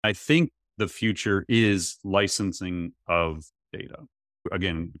I think the future is licensing of data.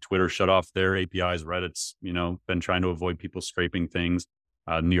 Again, Twitter shut off their APIs. Reddit's, been trying to avoid people scraping things.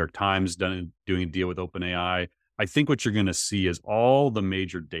 New York Times doing a deal with OpenAI. I think what you're going to see is all the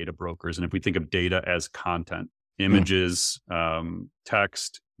major data brokers. And if we think of data as content, images,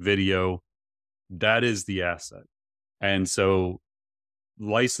 text, video, that is the asset. And so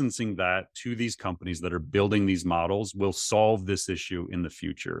licensing that to these companies that are building these models will solve this issue in the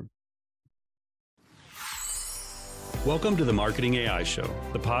future. Welcome to the Marketing AI Show,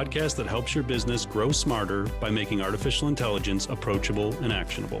 the podcast that helps your business grow smarter by making artificial intelligence approachable and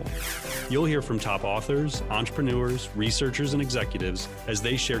actionable. You'll hear from top authors, entrepreneurs, researchers, and executives as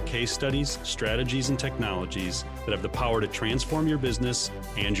they share case studies, strategies, and technologies that have the power to transform your business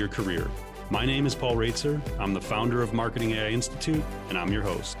and your career. My name is Paul Raitzer. I'm the founder of Marketing AI Institute, and I'm your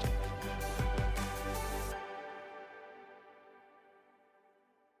host.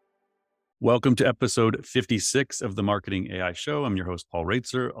 Welcome to episode 56 of the Marketing AI Show. I'm your host, Paul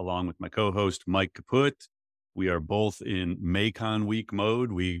Raitzer, along with my co-host, Mike Kaput. We are both in Maycon week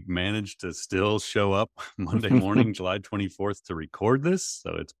mode. We managed to still show up Monday morning, July 24th to record this.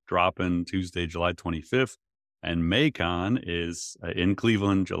 So it's dropping Tuesday, July 25th. And Maycon is in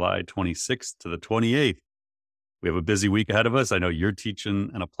Cleveland, July 26th to the 28th. We have a busy week ahead of us. I know you're teaching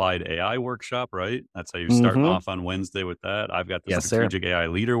an applied AI workshop, right? That's how you're starting off on Wednesday with that. I've got the strategic AI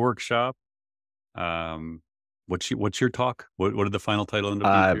leader workshop. What's your talk? What are the final title end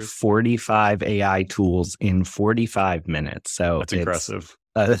up being? 45 AI tools in 45 minutes. So that's impressive.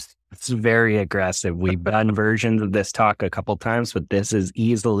 It's very aggressive. We've done versions of this talk a couple times, but this is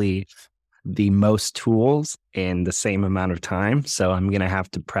easily the most tools in the same amount of time. So I'm going to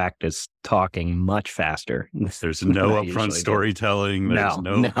have to practice talking much faster. There's no upfront storytelling. There's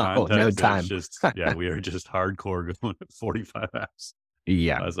no context. No time. We are just hardcore going at 45 apps.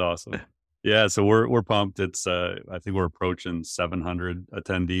 Yeah. That's awesome. Yeah, so we're pumped. It's I think we're approaching 700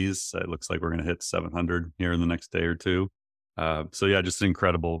 attendees. It looks like we're going to hit 700 here in the next day or two. So yeah, just an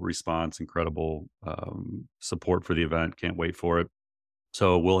incredible response, incredible support for the event. Can't wait for it.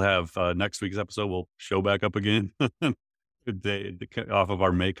 So we'll have next week's episode. We'll show back up again. Good day off of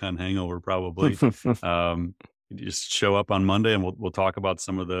our Maycon hangover, probably. Just show up on Monday, and we'll talk about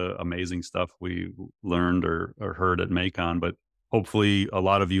some of the amazing stuff we learned or heard at Maycon. But hopefully a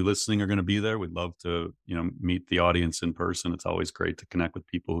lot of you listening are going to be there. We'd love to, meet the audience in person. It's always great to connect with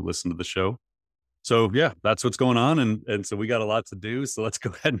people who listen to the show. So yeah, that's what's going on. And so we got a lot to do. So let's go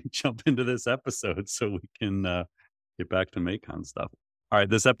ahead and jump into this episode so we can get back to Maycon stuff. All right.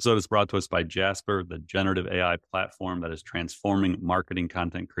 This episode is brought to us by Jasper, the generative AI platform that is transforming marketing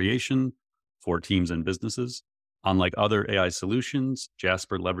content creation for teams and businesses. Unlike other AI solutions,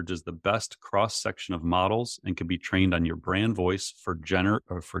 Jasper leverages the best cross-section of models and can be trained on your brand voice for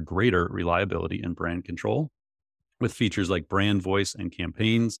greater reliability and brand control. With features like brand voice and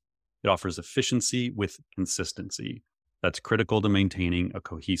campaigns, it offers efficiency with consistency that's critical to maintaining a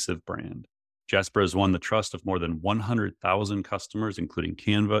cohesive brand. Jasper has won the trust of more than 100,000 customers, including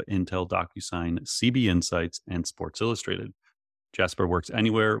Canva, Intel, DocuSign, CB Insights, and Sports Illustrated. Jasper works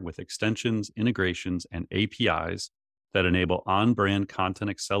anywhere with extensions, integrations, and APIs that enable on-brand content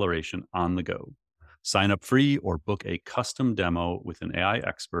acceleration on the go. Sign up free or book a custom demo with an AI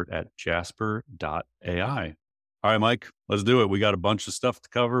expert at jasper.ai. All right, Mike, let's do it. We got a bunch of stuff to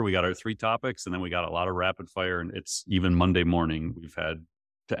cover. We got our 3 topics, and then we got a lot of rapid fire, and it's even Monday morning. We've had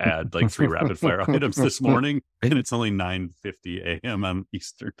to add like 3 rapid fire items this morning, and it's only 9:50 a.m. on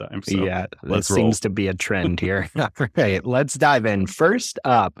Eastern time. So yeah, that seems to be a trend here. All right, let's dive in. First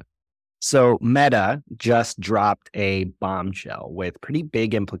up, so Meta just dropped a bombshell with pretty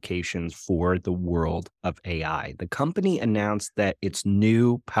big implications for the world of AI. The company announced that its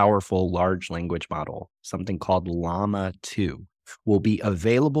new powerful large language model, something called Llama 2, will be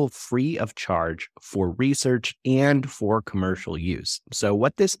available free of charge for research and for commercial use. So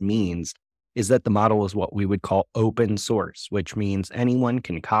what this means is that the model is what we would call open source, which means anyone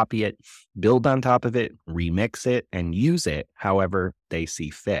can copy it, build on top of it, remix it, and use it however they see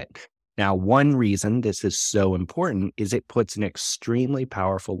fit. Now, one reason this is so important is it puts an extremely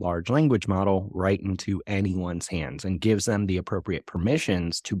powerful large language model right into anyone's hands and gives them the appropriate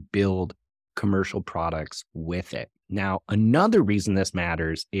permissions to build commercial products with it. Now, another reason this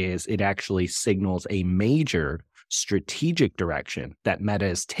matters is it actually signals a major strategic direction that Meta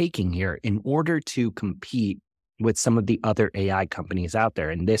is taking here in order to compete with some of the other AI companies out there.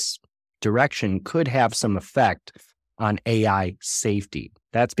 And this direction could have some effect on AI safety.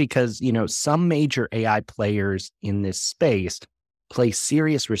 That's because, some major AI players in this space place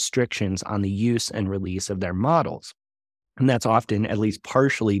serious restrictions on the use and release of their models. And that's often at least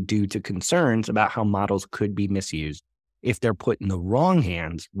partially due to concerns about how models could be misused if they're put in the wrong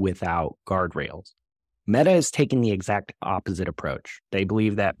hands without guardrails. Meta is taking the exact opposite approach. They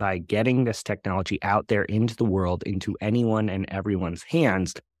believe that by getting this technology out there into the world, into anyone and everyone's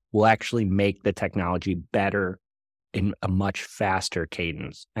hands, will actually make the technology better in a much faster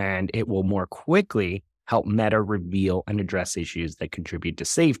cadence. And it will more quickly help Meta reveal and address issues that contribute to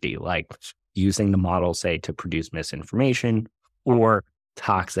safety, like using the model, say, to produce misinformation or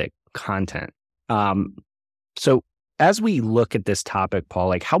toxic content. Um, so, as we look at this topic, Paul,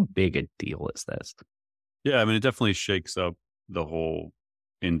 like how big a deal is this? Yeah, I mean, it definitely shakes up the whole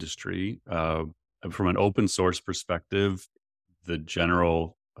industry. From an open source perspective, the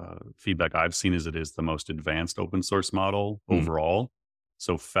general feedback I've seen is it is the most advanced open source model Mm, overall.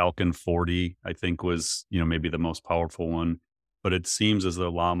 So Falcon 40, I think, was maybe the most powerful one, but it seems as though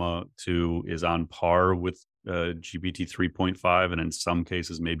Llama 2 is on par with GPT 3.5, and in some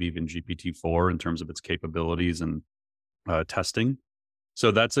cases maybe even GPT-4 in terms of its capabilities and testing. So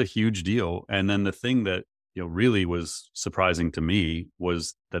that's a huge deal. And then the thing that really was surprising to me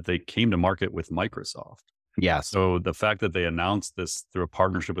was that they came to market with Microsoft. yes. So the fact that they announced this through a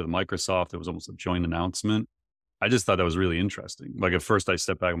partnership with Microsoft, it was almost a joint announcement. I just thought that was really interesting. Like at first I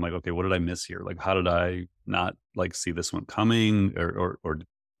stepped back, I'm like, okay, what did I miss here? Like, how did I not like see this one coming, or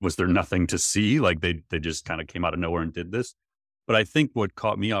was there nothing to see? Like they just kind of came out of nowhere and did this. But I think what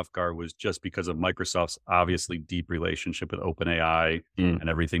caught me off guard was just because of Microsoft's obviously deep relationship with OpenAI Mm, and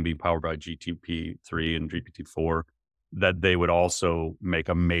everything being powered by GTP3 and GPT-4, that they would also make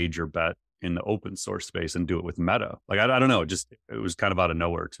a major bet in the open source space and do it with Meta. Like, I don't know, it was kind of out of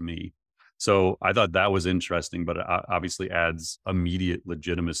nowhere to me. So I thought that was interesting, but it obviously adds immediate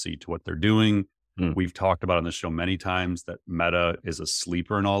legitimacy to what they're doing. mm, We've talked about on the show many times that Meta is a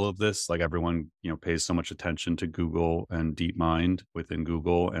sleeper in all of this. Like everyone, pays so much attention to Google and DeepMind within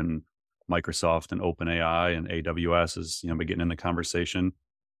Google, and Microsoft and OpenAI and AWS is, beginning in the conversation.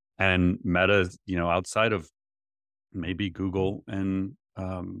 And Meta, outside of maybe Google and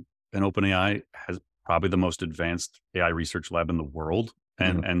OpenAI, has probably the most advanced AI research lab in the world.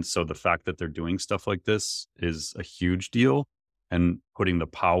 mm. And so the fact that they're doing stuff like this is a huge deal. And putting the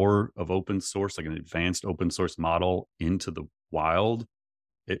power of open source, like an advanced open source model, into the wild,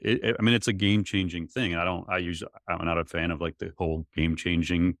 I mean, it's a game changing thing. And I'm not a fan of like the whole game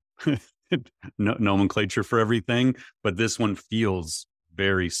changing nomenclature for everything, but this one feels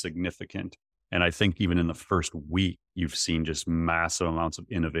very significant. And I think even in the first week, you've seen just massive amounts of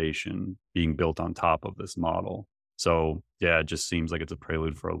innovation being built on top of this model. So yeah, it just seems like it's a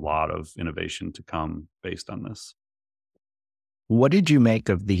prelude for a lot of innovation to come based on this. What did you make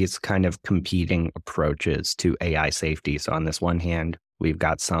of these kind of competing approaches to AI safety? So on this one hand, we've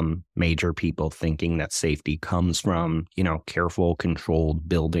got some major people thinking that safety comes from, careful, controlled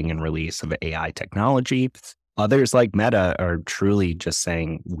building and release of AI technology. Others like Meta are truly just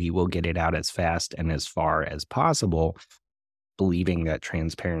saying we will get it out as fast and as far as possible, believing that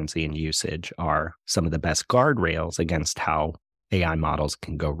transparency and usage are some of the best guardrails against how AI models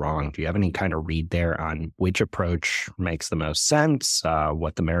can go wrong. Do you have any kind of read there on which approach makes the most sense,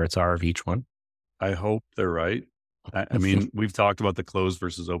 what the merits are of each one? I hope they're right. I mean, we've talked about the closed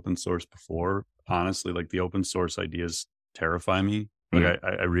versus open source before. Honestly, like the open source ideas terrify me. Like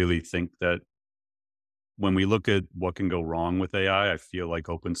Mm, I really think that when we look at what can go wrong with AI, I feel like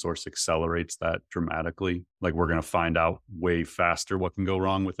open source accelerates that dramatically. Like we're going to find out way faster what can go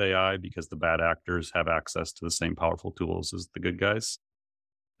wrong with AI because the bad actors have access to the same powerful tools as the good guys.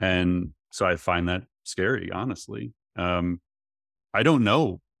 And so I find that scary, honestly. I don't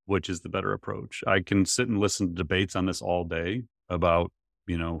know which is the better approach. I can sit and listen to debates on this all day about,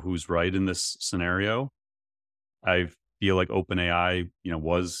 who's right in this scenario. I feel like OpenAI,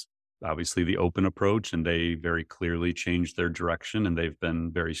 was obviously the open approach, and they very clearly changed their direction, and they've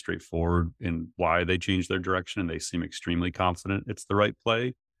been very straightforward in why they changed their direction, and they seem extremely confident it's the right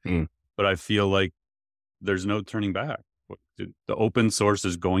play. mm, But I feel like there's no turning back. The open source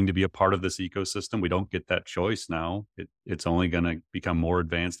is going to be a part of this ecosystem. We don't get that choice now. It's only going to become more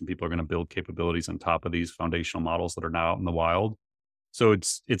advanced, and people are going to build capabilities on top of these foundational models that are now out in the wild. So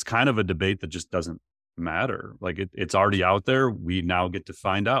it's kind of a debate that just doesn't matter. Like it's already out there. We now get to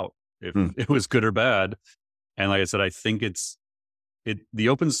find out if mm. it was good or bad. And like I said, I think the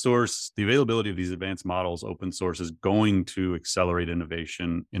open source, the availability of these advanced models, open source, is going to accelerate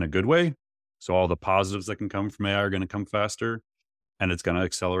innovation in a good way. So all the positives that can come from AI are going to come faster, and it's going to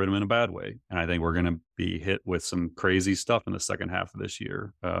accelerate them in a bad way. And I think we're going to be hit with some crazy stuff in the second half of this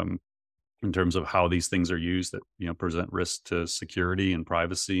year, in terms of how these things are used that present risk to security and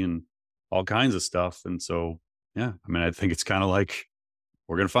privacy and all kinds of stuff. And so Yeah. I mean, I think it's kind of like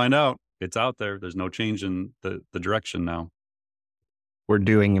we're going to find out. It's out there. There's no change in the direction now. We're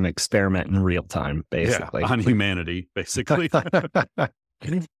doing an experiment in real time, Yeah. basically. On humanity, basically.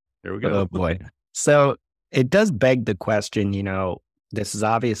 Here we go. Oh boy. So it does beg the question, this is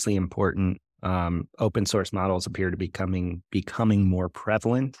obviously important. Open source models appear to be becoming more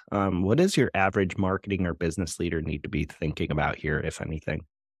prevalent. What does your average marketing or business leader need to be thinking about here, if anything?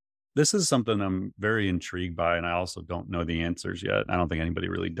 This is something I'm very intrigued by, and I also don't know the answers yet. I don't think anybody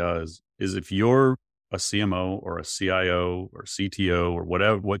really does. Is if you're a CMO or a CIO or CTO or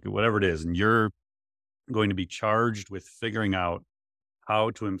whatever it is, and you're going to be charged with figuring out how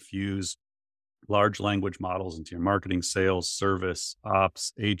to infuse large language models into your marketing, sales, service,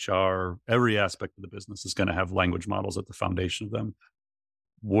 ops, HR, every aspect of the business is going to have language models at the foundation of them.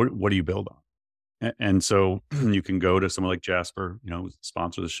 What do you build on? And so you can go to someone like Jasper,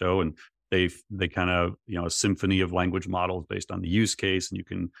 sponsor the show, and they kind of, a symphony of language models based on the use case, and you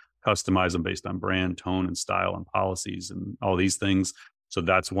can customize them based on brand, tone, and style, and policies, and all these things. So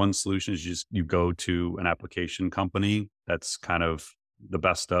that's one solution, is you go to an application company that's kind of the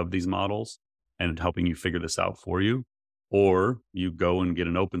best of these models and helping you figure this out for you. Or you go and get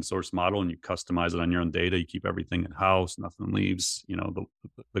an open source model and you customize it on your own data. You keep everything in house, nothing leaves,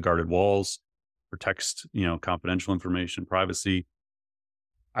 the guarded walls, protects, confidential information, privacy.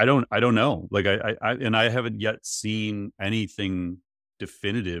 I don't know. Like I haven't yet seen anything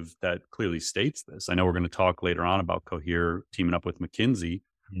definitive that clearly states this. I know we're going to talk later on about Cohere teaming up with McKinsey.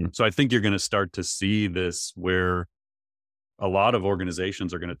 Mhm. So I think you're going to start to see this where a lot of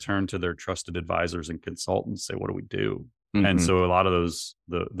organizations are going to turn to their trusted advisors and consultants, say, what do we do? And Mhm. so a lot of those,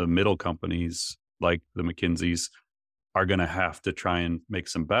 the middle companies like the McKinseys are going to have to try and make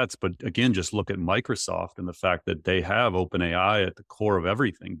some bets. But again, just look at Microsoft and the fact that they have OpenAI at the core of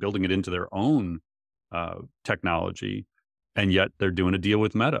everything, building it into their own technology. And yet they're doing a deal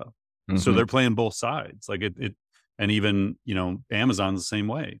with Meta. So Mhm. they're playing both sides. Like and even, Amazon's the same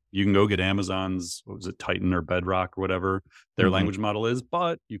way. You can go get Amazon's, what was it, Titan or Bedrock or whatever their Mhm. language model is,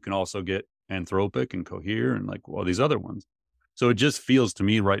 but you can also get Anthropic and Cohere and like all these other ones. So it just feels to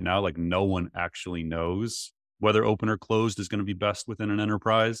me right now like no one actually knows whether open or closed is going to be best within an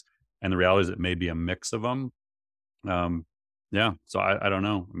enterprise. And the reality is it may be a mix of them. Um, yeah. So I don't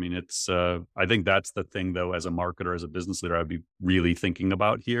know. I mean, I think that's the thing though, as a marketer, as a business leader, I'd be really thinking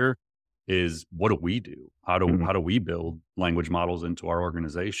about here is what do we do? Mhm. How do we build language models into our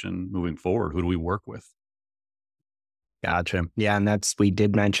organization moving forward? Who do we work with? Gotcha. Yeah. And we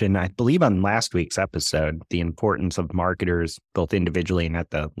did mention, I believe on last week's episode, the importance of marketers, both individually and at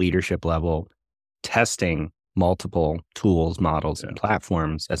the leadership level, testing multiple tools, models, Yeah. and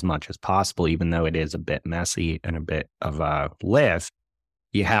platforms as much as possible, even though it is a bit messy and a bit of a lift.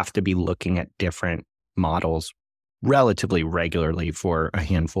 You have to be looking at different models relatively regularly for a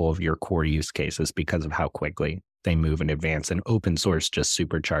handful of your core use cases because of how quickly they move in advance. And open source just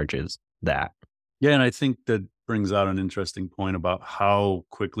supercharges that. Yeah. And I think that brings out an interesting point about how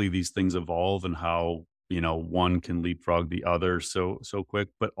quickly these things evolve and how, one can leapfrog the other so quick,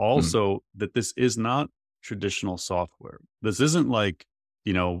 but Mm. also that this is not traditional software. This isn't like,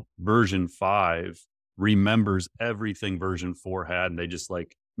 version 5 remembers everything version 4 had and they just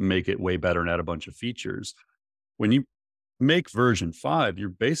like make it way better and add a bunch of features. When you make version 5, you're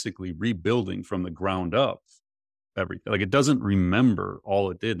basically rebuilding from the ground up everything. Like it doesn't remember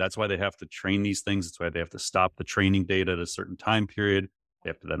all it did. That's why they have to train these things. That's why they have to stop the training data at a certain time period. They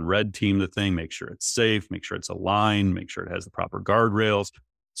have to then red team the thing, make sure it's safe, make sure it's aligned, make sure it has the proper guardrails.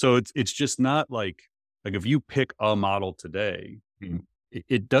 So it's just not like if you pick a model today, Mm.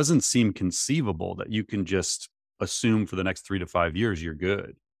 it doesn't seem conceivable that you can just assume for the next 3 to 5 years you're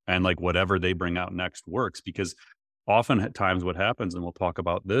good and like whatever they bring out next works, because often at times what happens, and we'll talk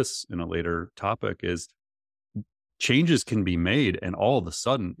about this in a later topic, is changes can be made and all of a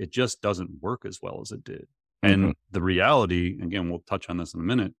sudden it just doesn't work as well as it did. Mhm. And the reality, again, we'll touch on this in a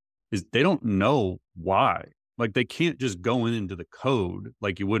minute, is they don't know why. Like they can't just go into the code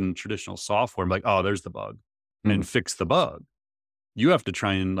like you would in traditional software and be like, oh, there's the bug Mhm. and fix the bug. You have to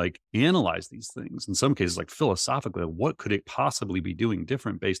try and like analyze these things. In some cases, like philosophically, what could it possibly be doing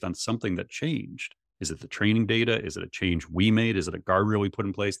different based on something that changed? Is it the training data? Is it a change we made? Is it a guardrail we put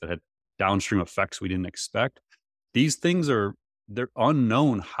in place that had downstream effects we didn't expect? These things they're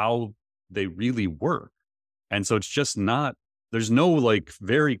unknown how they really work. And so it's just not, there's no like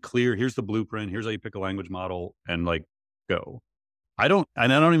very clear, here's the blueprint, here's how you pick a language model and like go. I don't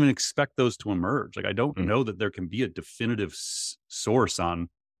even expect those to emerge. Like, I don't Mm. know that there can be a definitive source on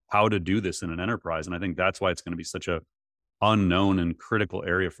how to do this in an enterprise. And I think that's why it's going to be such a unknown and critical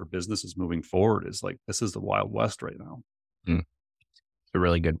area for businesses moving forward is like, this is the Wild West right now. A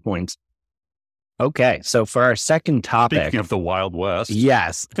really good point. Okay, so for our second topic. Speaking of the Wild West.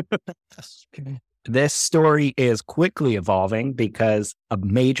 Yes. This story is quickly evolving because a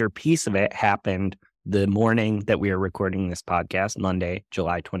major piece of it happened the morning that we are recording this podcast, Monday,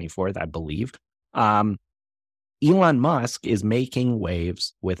 July 24th, I believe. Elon Musk is making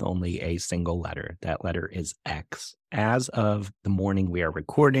waves with only a single letter. That letter is X. As of the morning we are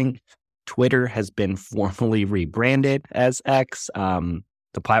recording, Twitter has been formally rebranded as X.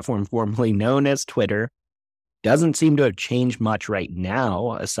 The platform formerly known as Twitter doesn't seem to have changed much right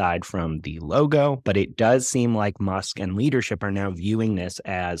now, aside from the logo, but it does seem like Musk and leadership are now viewing this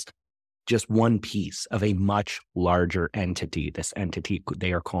as just one piece of a much larger entity, this entity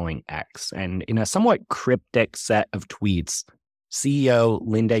they are calling X. And in a somewhat cryptic set of tweets, CEO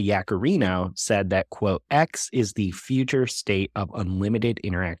Linda Yaccarino said that, quote, X is the future state of unlimited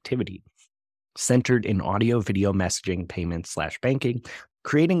interactivity, centered in audio, video messaging, payments / banking,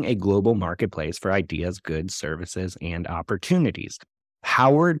 creating a global marketplace for ideas, goods, services, and opportunities.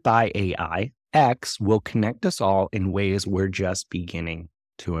 Powered by AI, X will connect us all in ways we're just beginning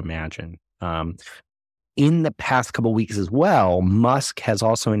to imagine. In the past couple of weeks as well, Musk has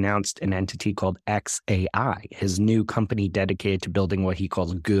also announced an entity called XAI, his new company dedicated to building what he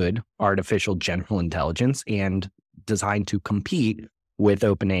calls good artificial general intelligence and designed to compete with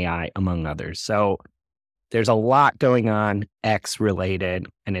OpenAI, among others. So there's a lot going on X related,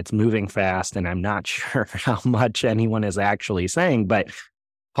 and it's moving fast, and I'm not sure how much anyone is actually saying. But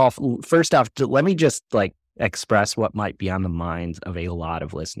Paul, first off, let me just express what might be on the minds of a lot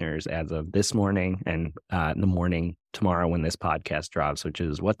of listeners as of this morning and in the morning tomorrow when this podcast drops, which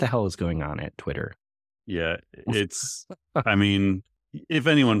is what the hell is going on at Twitter? Yeah, it's, I mean, if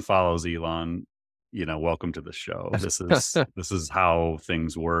anyone follows Elon, welcome to the show. This is how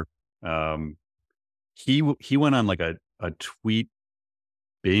things work. He went on like a tweet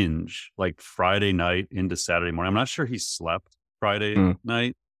binge like Friday night into Saturday morning. I'm not sure he slept Friday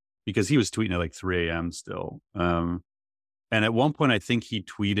night because he was tweeting at like 3 a.m. still. And at one point, I think he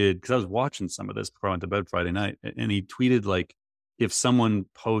tweeted, because I was watching some of this before I went to bed Friday night, and he tweeted like, if someone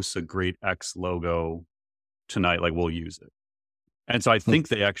posts a great X logo tonight, like we'll use it. And so I think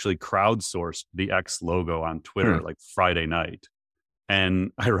they actually crowdsourced the X logo on Twitter like Friday night.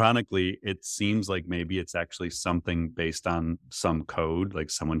 And ironically, it seems like maybe it's actually something based on some code, like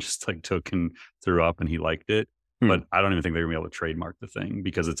someone just like took and threw up and he liked it. But I don't even think they're gonna be able to trademark the thing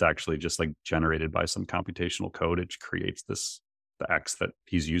because it's actually just like generated by some computational code. It creates the X that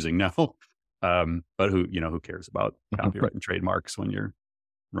he's using now. But who cares about copyright and trademarks when you're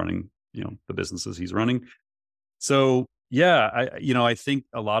running, the businesses he's running. So yeah, I think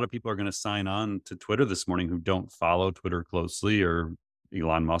a lot of people are going to sign on to Twitter this morning who don't follow Twitter closely or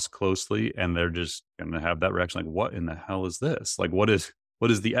Elon Musk closely, and they're just going to have that reaction like, what in the hell is this? Like, what is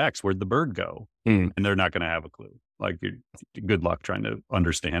the X? Where'd the bird go? And they're not going to have a clue. Like, good luck trying to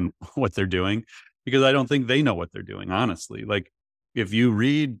understand what they're doing, because I don't think they know what they're doing, honestly. Like, if you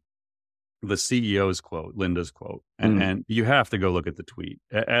read the CEO's quote, Linda's quote, and you have to go look at the tweet.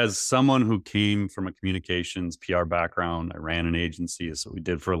 As someone who came from a communications PR background, I ran an agency, is what we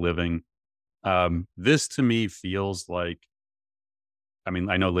did for a living. This to me feels like, I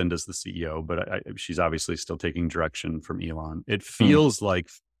mean, I know Linda's the CEO, but she's obviously still taking direction from Elon. It feels like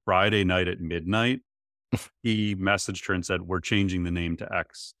Friday night at midnight, he messaged her and said, we're changing the name to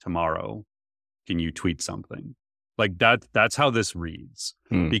X tomorrow. Can you tweet something? Like that's how this reads,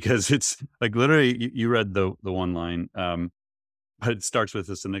 because it's like literally you read the one line, but it starts with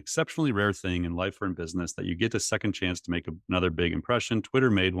this: an exceptionally rare thing in life or in business that you get a second chance to make another big impression.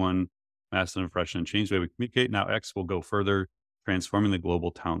 Twitter made one massive impression and changed the way we communicate. Now X will go further, transforming the global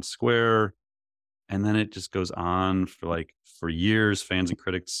town square. And then it just goes on for years. Fans and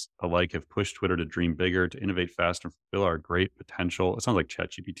critics alike have pushed Twitter to dream bigger, to innovate faster, and fulfill our great potential. It sounds like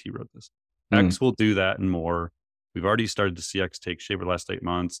ChatGPT wrote this. X will do that and more. We've already started to see X take shape over the last 8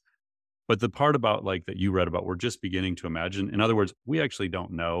 months. But the part about that you read about, we're just beginning to imagine. In other words, we actually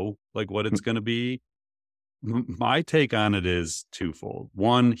don't know what it's going to be. My take on it is twofold.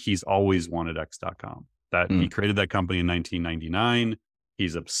 One, he's always wanted X.com. That he created that company in 1999.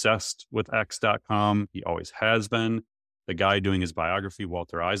 He's obsessed with X.com. He always has been. The guy doing his biography,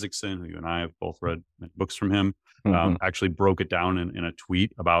 Walter Isaacson, who you and I have both read books from him, actually broke it down in a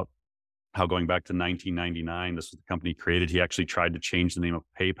tweet about how going back to 1999, this was the company he created. He actually tried to change the name of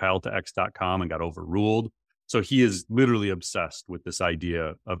PayPal to X.com and got overruled. So he is literally obsessed with this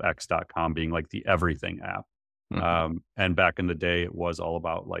idea of X.com being like the everything app. And back in the day, it was all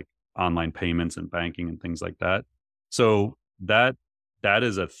about like online payments and banking and things like that. So that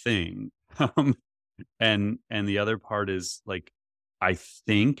is a thing. Um, and the other part is like, I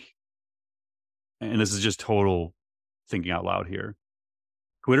think, and this is just total thinking out loud here.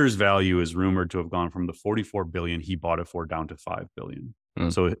 Twitter's value is rumored to have gone from the 44 billion he bought it for down to 5 billion.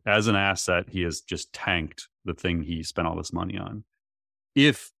 Mm, So as an asset, he has just tanked the thing he spent all this money on.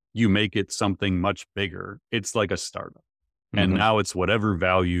 If you make it something much bigger, it's like a startup. And mhm, now it's whatever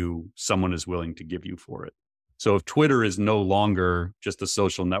value someone is willing to give you for it. So if Twitter is no longer just a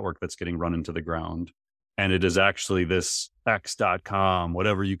social network that's getting run into the ground, and it is actually this X.com,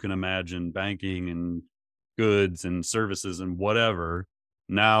 whatever you can imagine, banking and goods and services and whatever,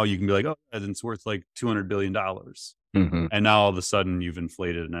 now you can be like, oh, and it's worth like $200 billion. mhm. And now all of a sudden you've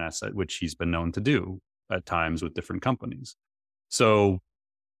inflated an asset, which he's been known to do at times with different companies. So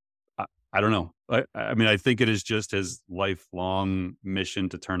I don't know. I mean, I think it is just his lifelong mission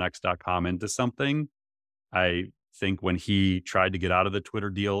to turn X.com into something. I think when he tried to get out of the Twitter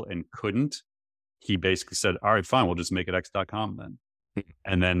deal and couldn't, he basically said, all right, fine, we'll just make it X.com then.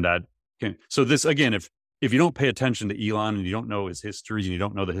 And then that can, so this again, if you don't pay attention to Elon and you don't know his history and you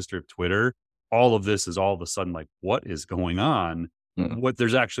don't know the history of Twitter, all of this is all of a sudden like, what is going on? Mm, What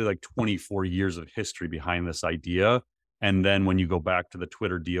there's actually like 24 years of history behind this idea. And then when you go back to the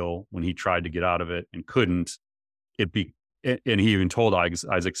Twitter deal, when he tried to get out of it and couldn't, it be and he even told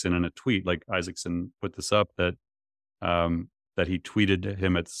Isaacson in a tweet, like Isaacson put this up that he tweeted to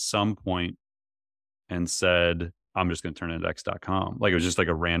him at some point and said, I'm just going to turn it into X.com. Like it was just like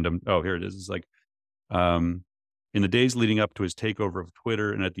a random, oh, here it is. It's like, um, in the days leading up to his takeover of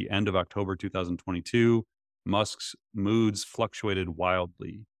Twitter and at the end of October 2022, Musk's moods fluctuated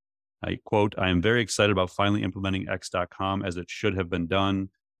wildly. I quote, I am very excited about finally implementing X.com as it should have been done,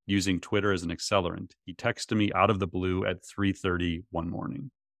 using Twitter as an accelerant. He texted me out of the blue at 3:30 one morning.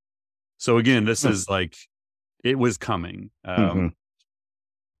 So again, this mm, is like, it was coming. mhm.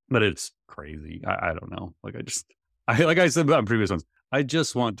 But it's crazy. I don't know. Like like I said on previous ones, I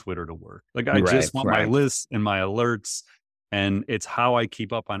just want Twitter to work. Like I Right, just want my right. lists and my alerts, and it's how I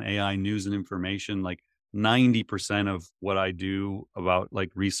keep up on AI news and information. Like 90% of what I do about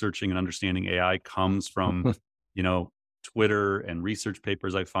like researching and understanding AI comes from, you know, Twitter and research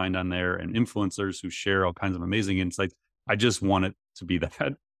papers I find on there and influencers who share all kinds of amazing insights. I just want it to be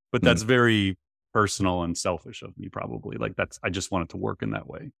that. But Mm, that's very personal and selfish of me, probably. Like I just want it to work in that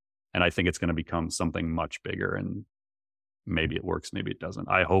way. And I think it's going to become something much bigger, and maybe it works, maybe it doesn't.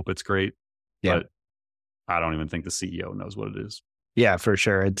 I hope it's great, yeah. but I don't even think the CEO knows what it is. Yeah, for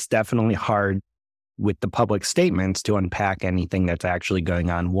sure. It's definitely hard with the public statements to unpack anything that's actually going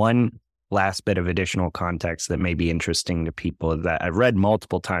on. One last bit of additional context that may be interesting to people is that I've read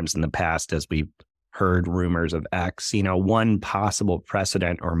multiple times in the past as we've heard rumors of X. One possible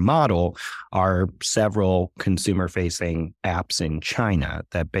precedent or model are several consumer facing apps in China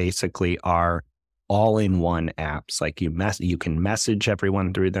that basically are all in one apps. Like you can message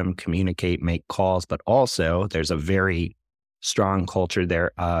everyone through them, communicate, make calls, but also there's a very strong culture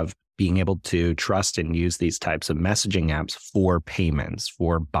there of being able to trust and use these types of messaging apps for payments,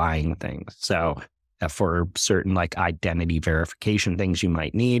 for buying things. So, for certain like identity verification things you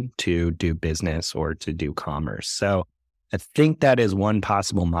might need to do business or to do commerce. So, I think that is one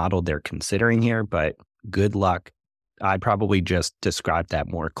possible model they're considering here, but good luck. I probably just described that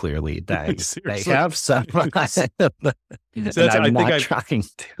more clearly than they Seriously. have some, So and I I'm think not trying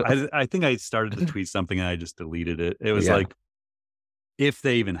to. I think I started to tweet something and I just deleted it. It was Yeah. like, if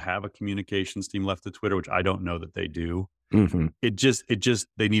they even have a communications team left at Twitter, which I don't know that they do, Hmm. it just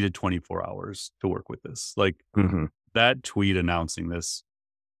they needed 24 hours to work with this. Like Hmm. that tweet announcing this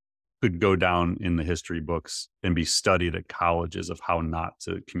could go down in the history books and be studied at colleges of how not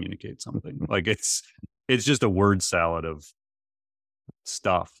to communicate something. Like it's just a word salad of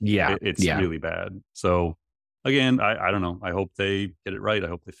stuff. Yeah. It's Yeah. really bad. So again, I don't know. I hope they get it right. I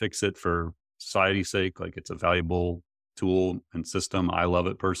hope they fix it for society's sake. Like it's a valuable tool and system. I love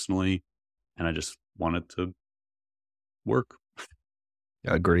it personally, and I just want it to work.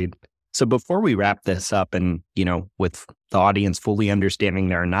 Agreed. So before we wrap this up and, with the audience fully understanding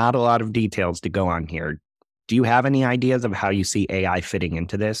there are not a lot of details to go on here, do you have any ideas of how you see AI fitting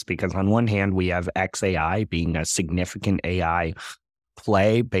into this? Because on one hand, we have XAI being a significant AI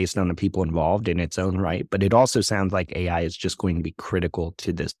play based on the people involved in its own right, but it also sounds like AI is just going to be critical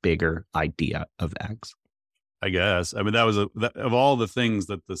to this bigger idea of X. I guess. I mean, that was of all the things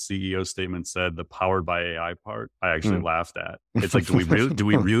that the CEO statement said, the powered by AI part, I actually Mm. laughed at. It's like, do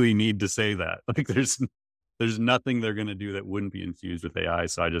we really need to say that? Like, there's nothing they're going to do that wouldn't be infused with AI.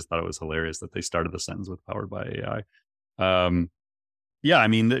 So I just thought it was hilarious that they started the sentence with powered by AI. Yeah, I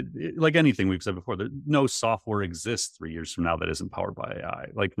mean, like anything we've said before, no software exists 3 years from now that isn't powered by AI.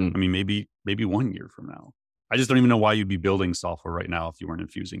 Like, Mm, I mean, maybe 1 year from now. I just don't even know why you'd be building software right now if you weren't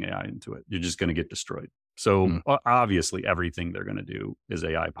infusing AI into it. You're just going to get destroyed. So mm, obviously, everything they're going to do is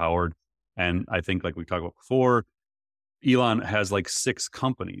AI powered. And I think, like we talked about before, Elon has like 6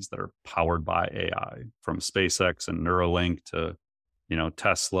 companies that are powered by AI, from SpaceX and Neuralink to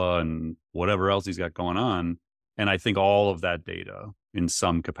Tesla and whatever else he's got going on. And I think all of that data in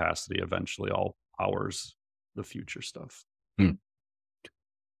some capacity eventually all powers the future stuff. mm.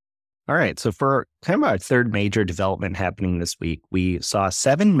 All right. So for kind of our third major development happening this week, we saw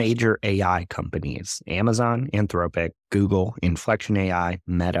 7 major AI companies: Amazon, Anthropic, Google, Inflection AI,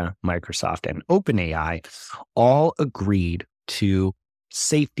 Meta, Microsoft, and OpenAI, all agreed to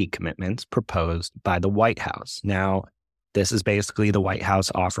safety commitments proposed by the White House. Now, this is basically the White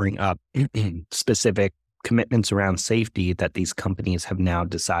House offering up specific commitments around safety that these companies have now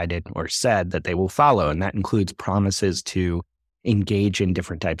decided or said that they will follow. And that includes promises to engage in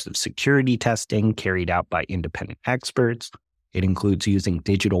different types of security testing carried out by independent experts. It includes using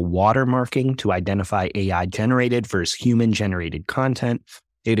digital watermarking to identify AI generated versus human generated content.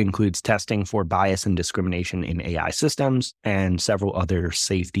 It includes testing for bias and discrimination in AI systems and several other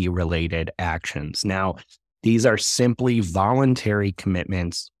safety related actions. Now, these are simply voluntary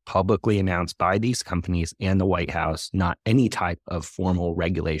commitments publicly announced by these companies and the White House, not any type of formal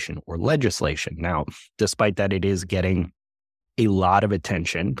regulation or legislation. Now, despite that, it is getting a lot of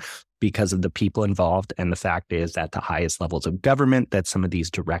attention because of the people involved. And the fact is at the highest levels of government that some of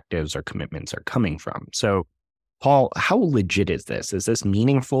these directives or commitments are coming from. So, Paul, how legit is this? Is this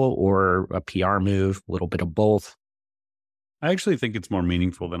meaningful or a PR move? A little bit of both? I actually think it's more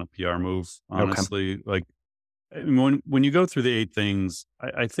meaningful than a PR move, Okay. honestly. Like, I mean, when you go through the 8 things,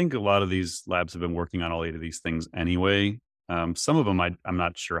 I think a lot of these labs have been working on all 8 of these things anyway. Some of them I'm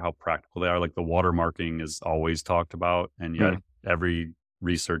not sure how practical they are. Like the watermarking is always talked about, and yet Mm, every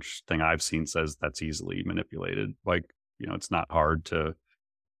research thing I've seen says that's easily manipulated. Like, it's not hard to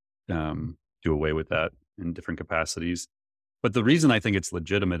do away with that in different capacities. But the reason I think it's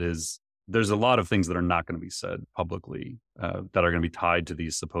legitimate is there's a lot of things that are not going to be said publicly that are going to be tied to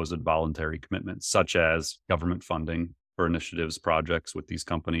these supposed voluntary commitments, such as government funding for initiatives, projects with these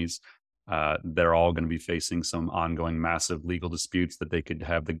companies. They're all going to be facing some ongoing massive legal disputes that they could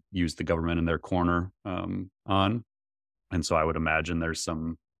use the government in their corner on. And so I would imagine there's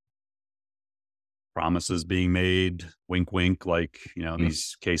some promises being made, wink, wink, like, mm,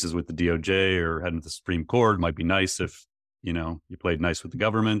 these cases with the DOJ or heading to the Supreme Court might be nice if, you played nice with the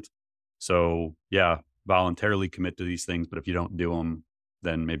government. So yeah, voluntarily commit to these things. But if you don't do them,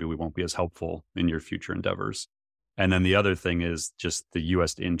 then maybe we won't be as helpful in your future endeavors. And then the other thing is just the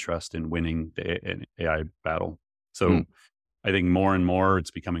US interest in winning the AI battle. mm, So I think more and more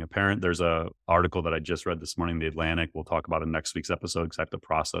it's becoming apparent. There's a article that I just read this morning, in The Atlantic. We'll talk about in next week's episode because I have to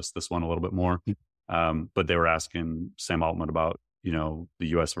process this one a little bit more. mm, But they were asking Sam Altman about, the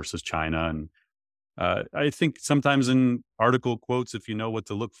US versus China. And I think sometimes in article quotes, if you know what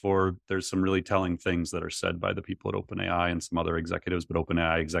to look for, there's some really telling things that are said by the people at OpenAI and some other executives, but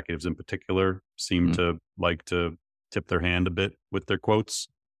OpenAI executives in particular seem mm, to like to tip their hand a bit with their quotes.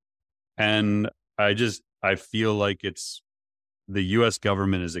 And I feel like the US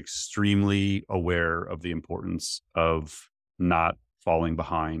government is extremely aware of the importance of not falling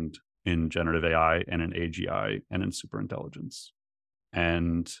behind in generative AI and in AGI and in superintelligence.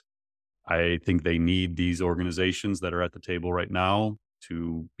 And I think they need these organizations that are at the table right now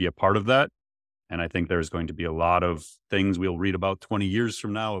to be a part of that. And I think there's going to be a lot of things we'll read about 20 years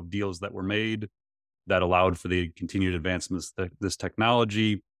from now of deals that were made that allowed for the continued advancements of this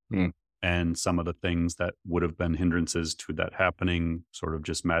technology. mm, And some of the things that would have been hindrances to that happening sort of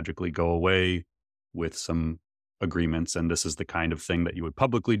just magically go away with some agreements. And this is the kind of thing that you would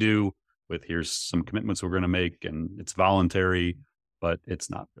publicly do with, here's some commitments we're going to make, and it's voluntary, but it's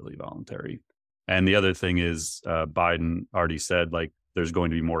not really voluntary. And the other thing is, Biden already said, like, there's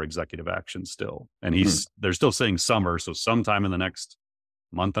going to be more executive action still. And mm. they're still saying summer. So sometime in the next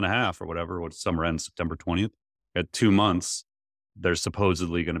month and a half or whatever, what summer ends September 20th, at 2 months, there's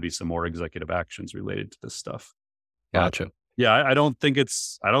supposedly going to be some more executive actions related to this stuff. But Gotcha. yeah, I don't think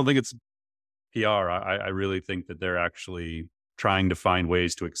it's PR. I really think that they're actually trying to find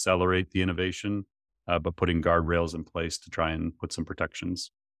ways to accelerate the innovation, but putting guardrails in place to try and put some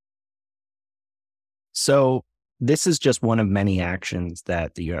protections. So this is just one of many actions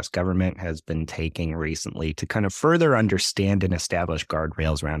that the US government has been taking recently to kind of further understand and establish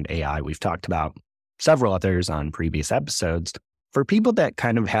guardrails around AI. We've talked about several others on previous episodes. For people that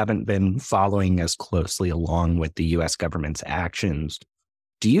kind of haven't been following as closely along with the US government's actions,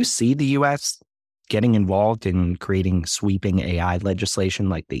 Do you see the US getting involved in creating sweeping AI legislation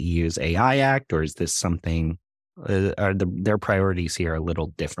like the EU's AI Act, or is this something, their priorities here a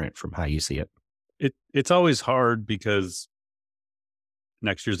little different from how you see it? It's always hard because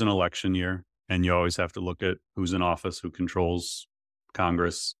next year's an election year, and you always have to look at who's in office, who controls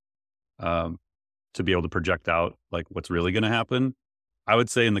Congress, um, to be able to project out like what's really going to happen. I would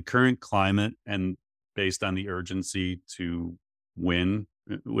say in the current climate and based on the urgency to win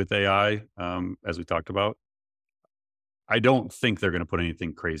with AI, as we talked about, I don't think they're going to put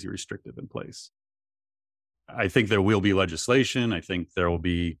anything crazy restrictive in place. I think there will be legislation. I think there will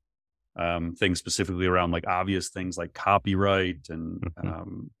be things specifically around like obvious things like copyright and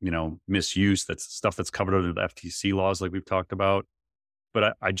misuse. That's stuff that's covered under the FTC laws, like we've talked about.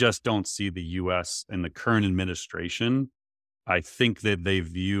 But I just don't see the U.S. and the current administration. I think that they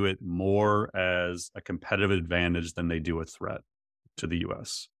view it more as a competitive advantage than they do a threat to the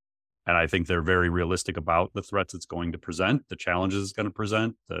U.S. And I think they're very realistic about the threats it's going to present, the challenges it's going to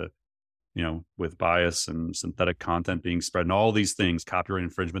present, with bias and synthetic content being spread and all these things, copyright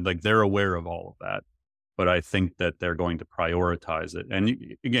infringement, like they're aware of all of that. But I think that they're going to prioritize it.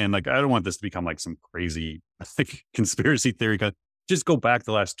 And again, like I don't want this to become like some crazy conspiracy theory. Just go back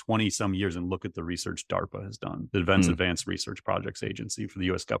the last 20 some years and look at the research DARPA has done, the Advanced Research Projects Agency for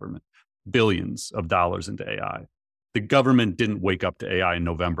the US government, billions of dollars into AI. The government didn't wake up to AI in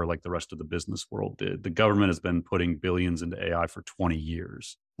November like the rest of the business world did. The government has been putting billions into AI for 20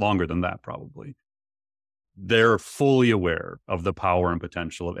 years, longer than that probably. They're fully aware of the power and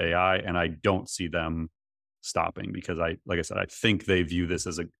potential of AI, and I don't see them stopping because like I said, I think they view this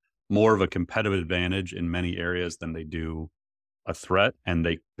as more of a competitive advantage in many areas than they do a threat, and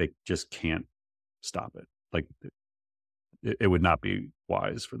they just can't stop it. Like it would not be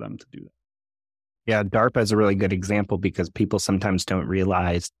wise for them to do that. Yeah, DARPA is a really good example because people sometimes don't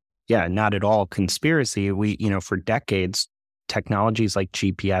realize, not at all conspiracy. For decades, technologies like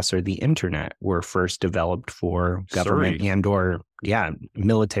GPS or the internet were first developed for government and/or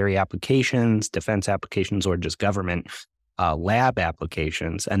military applications, defense applications, or just government lab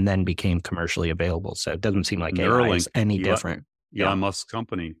applications, and then became commercially available. So it doesn't seem like AI is any different. Elon Musk's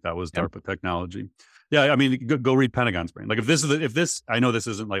company, that was DARPA technology. Yeah, I mean, go read Pentagon's Brain. Like if this, I know this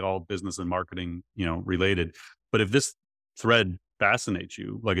isn't like all business and marketing, related, but if this thread fascinates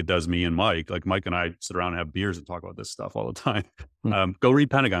you, like it does me and Mike, like Mike and I sit around and have beers and talk about this stuff all the time. Go read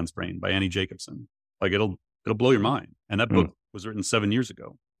Pentagon's Brain by Annie Jacobson. Like it'll blow your mind. And that book was written 7 years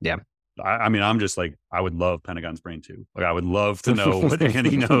ago. Yeah. I mean, I'm just like, I would love Pentagon's Brain too. Like I would love to know what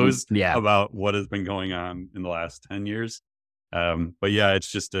Annie knows about what has been going on in the last 10 years. But yeah, it's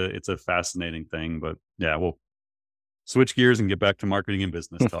just it's a fascinating thing. But yeah, we'll switch gears and get back to marketing and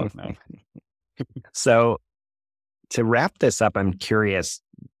business talk now. So to wrap this up, I'm curious,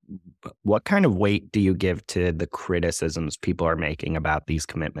 what kind of weight do you give to the criticisms people are making about these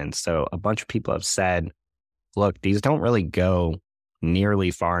commitments? So a bunch of people have said, look, these don't really go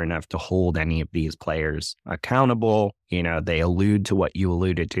nearly far enough to hold any of these players accountable. They allude to what you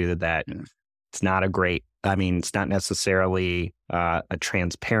alluded to, that it's not it's not necessarily a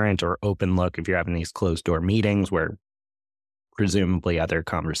transparent or open look if you're having these closed door meetings where presumably other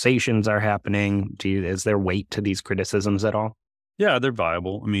conversations are happening. Is there weight to these criticisms at all? Yeah, they're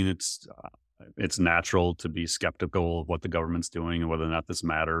viable. I mean, it's natural to be skeptical of what the government's doing and whether or not this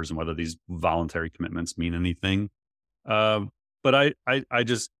matters and whether these voluntary commitments mean anything. But the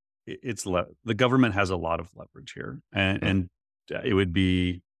government has a lot of leverage here, and it would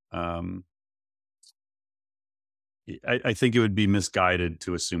be. I think it would be misguided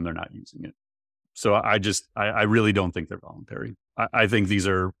to assume they're not using it. So I really don't think they're voluntary. I think these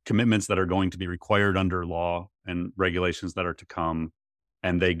are commitments that are going to be required under law and regulations that are to come.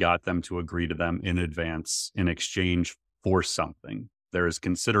 And they got them to agree to them in advance in exchange for something. There is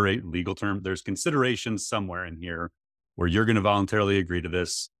legal term. There's consideration somewhere in here where you're going to voluntarily agree to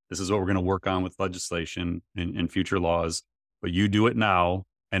this. This is what we're going to work on with legislation and future laws, but you do it now.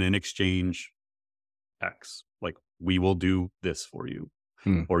 And in exchange, X, like we will do this for you,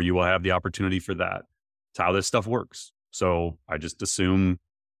 or you will have the opportunity for that. It's how this stuff works. So I just assume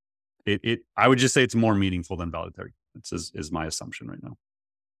I would just say it's more meaningful than voluntary. Is my assumption right now.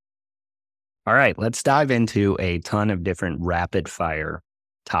 All right, let's dive into a ton of different rapid fire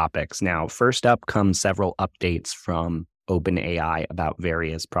topics. Now, first up comes several updates from OpenAI about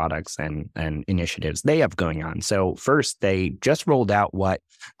various products and initiatives they have going on. So first, they just rolled out what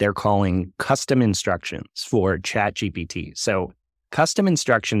they're calling custom instructions for ChatGPT. So custom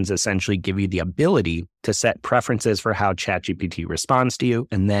instructions essentially give you the ability to set preferences for how ChatGPT responds to you.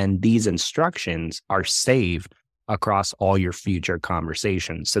 And then these instructions are saved across all your future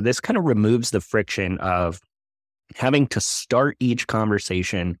conversations. So this kind of removes the friction of having to start each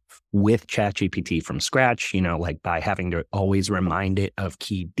conversation with ChatGPT from scratch, like by having to always remind it of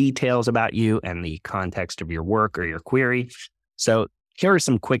key details about you and the context of your work or your query. So here are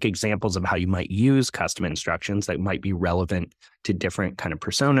some quick examples of how you might use custom instructions that might be relevant to different kind of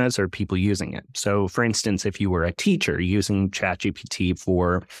personas or people using it. So for instance, if you were a teacher using ChatGPT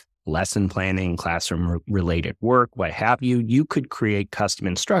for lesson planning, classroom related work, what have you, you could create custom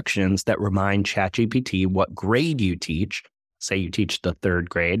instructions that remind ChatGPT what grade you teach. Say you teach the 3rd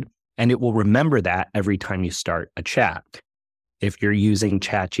grade, and it will remember that every time you start a chat. If you're using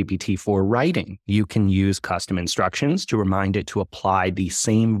ChatGPT for writing, you can use custom instructions to remind it to apply the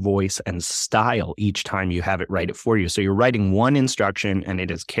same voice and style each time you have it write it for you. So you're writing one instruction and it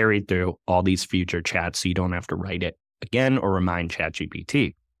is carried through all these future chats, so you don't have to write it again or remind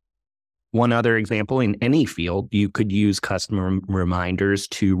ChatGPT. One other example, in any field, you could use custom reminders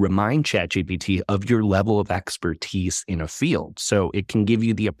to remind ChatGPT of your level of expertise in a field. So it can give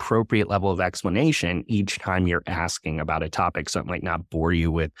you the appropriate level of explanation each time you're asking about a topic. So it might not bore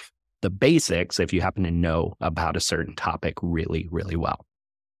you with the basics if you happen to know about a certain topic really, really well.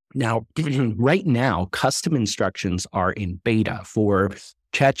 Now, right now, custom instructions are in beta for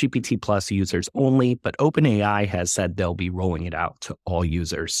ChatGPT Plus users only, but OpenAI has said they'll be rolling it out to all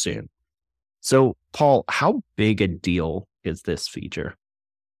users soon. So, Paul, how big a deal is this feature?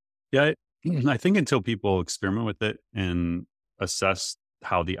 Yeah, I think until people experiment with it and assess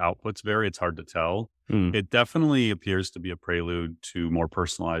how the outputs vary, it's hard to tell. It definitely appears to be a prelude to more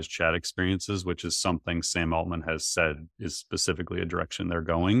personalized chat experiences, which is something Sam Altman has said is specifically a direction they're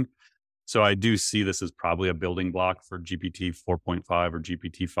going. So I do see this as probably a building block for GPT 4.5 or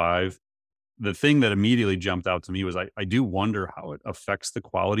GPT-5. The thing that immediately jumped out to me was I do wonder how it affects the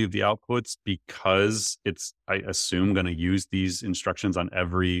quality of the outputs, because it's, I assume, going to use these instructions on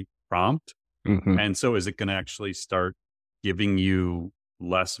every prompt. Mm-hmm. And so is it going to actually start giving you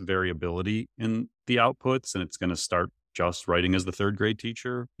less variability in the outputs, and it's going to start just writing as the 3rd grade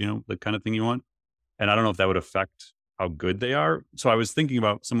teacher, the kind of thing you want? And I don't know if that would affect how good they are. So I was thinking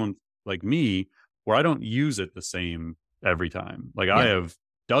about someone like me, where I don't use it the same every time. Like I have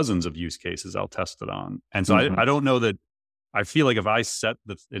dozens of use cases I'll test it on. And so I don't know that, I feel like if I set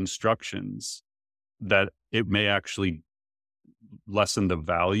the instructions, that it may actually lessen the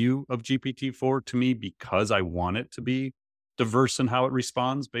value of GPT-4 to me, because I want it to be diverse in how it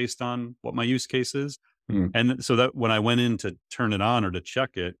responds based on what my use case is. And so that when I went in to turn it on or to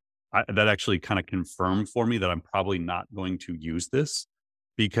check it, that actually kind of confirmed for me that I'm probably not going to use this,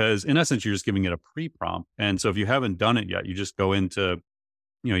 because in essence, you're just giving it a pre-prompt. And so if you haven't done it yet, you just go into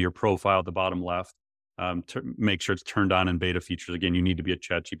your profile at the bottom left, make sure it's turned on in beta features. Again, you need to be a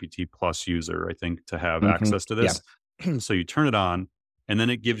ChatGPT Plus user, I think, to have access to this. So you turn it on, and then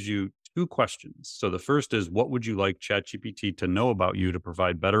it gives you 2 questions. So the first is, what would you like ChatGPT to know about you to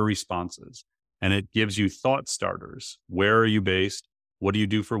provide better responses? And it gives you thought starters. Where are you based? What do you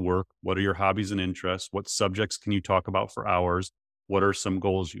do for work? What are your hobbies and interests? What subjects can you talk about for hours? What are some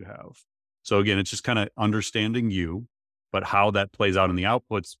goals you have? So again, it's just kind of understanding you. But how that plays out in the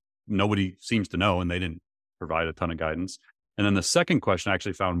outputs, nobody seems to know, and they didn't provide a ton of guidance. And then the second question I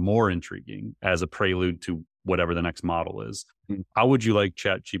actually found more intriguing as a prelude to whatever the next model is. How would you like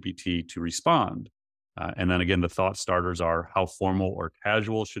ChatGPT to respond? And then again, the thought starters are, how formal or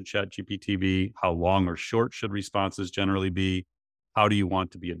casual should ChatGPT be? How long or short should responses generally be? How do you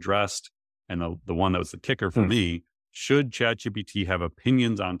want to be addressed? And the one that was the kicker for me, should ChatGPT have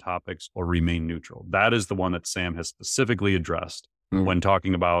opinions on topics or remain neutral? That is the one that Sam has specifically addressed when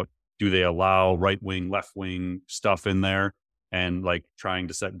talking about, do they allow right-wing, left-wing stuff in there, and like trying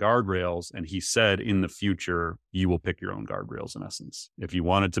to set guardrails. And he said, in the future, you will pick your own guardrails, in essence. If you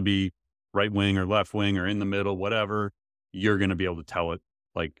want it to be right-wing or left-wing or in the middle, whatever, you're going to be able to tell it,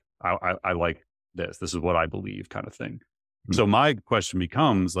 like, I like this. This is what I believe, kind of thing. So my question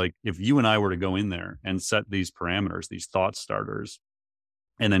becomes, like, if you and I were to go in there and set these parameters, these thought starters,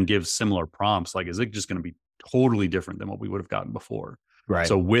 and then give similar prompts, like, is it just going to be totally different than what we would have gotten before? Right.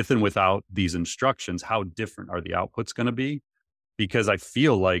 So with and without these instructions, how different are the outputs going to be? Because I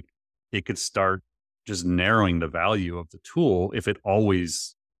feel like it could start just narrowing the value of the tool if it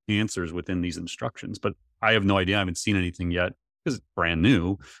always answers within these instructions. But I have no idea. I haven't seen anything yet, because it's brand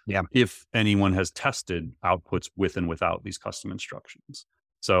new. Yeah. If anyone has tested outputs with and without these custom instructions.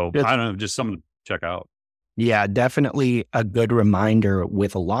 So I don't know, just something to check out. Yeah, definitely a good reminder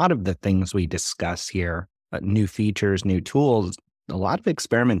with a lot of the things we discuss here, new features, new tools. A lot of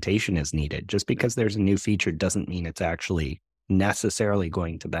experimentation is needed. Just because there's a new feature doesn't mean it's actually necessarily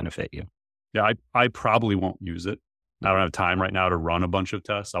going to benefit you. Yeah, I probably won't use it. I don't have time right now to run a bunch of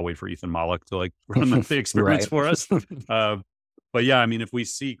tests. I'll wait for Ethan Mollick to like run the experiments Right. for us. Uh, but yeah, I mean, if we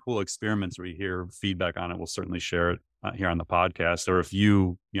see cool experiments or we hear feedback on it, we'll certainly share it here on the podcast. Or if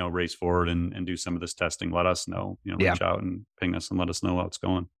you race forward and do some of this testing, let us know, Yeah. reach out and ping us and let us know how it's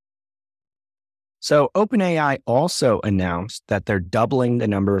going. So OpenAI also announced that they're doubling the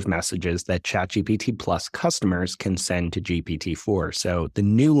number of messages that ChatGPT Plus customers can send to GPT-4. So the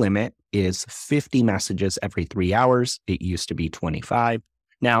new limit is 50 messages every 3 hours. It used to be 25.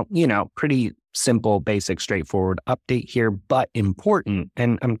 Now, pretty simple, basic, straightforward update here, but important.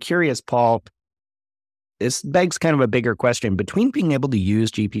 And I'm curious, Paul, this begs kind of a bigger question. Between being able to use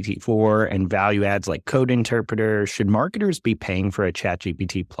GPT-4 and value adds like code interpreter, should marketers be paying for a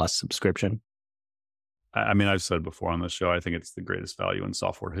ChatGPT Plus subscription? I mean, I've said before on this show, I think it's the greatest value in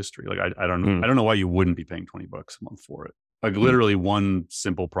software history. Like, I Mm, don't know why you wouldn't be paying $20 a month for it. Like, mm, literally, one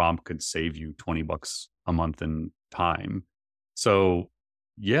simple prompt could save you $20 a month in time. So,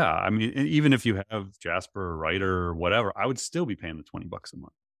 yeah, I mean, even if you have Jasper or Writer or whatever, I would still be paying the $20 a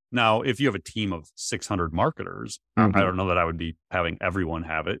month. Now, if you have a team of 600 marketers, I mhm, don't know that I would be having everyone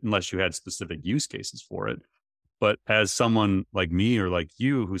have it unless you had specific use cases for it. But as someone like me or like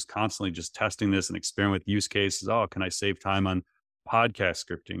you, who's constantly just testing this and experimenting with use cases, oh, can I save time on podcast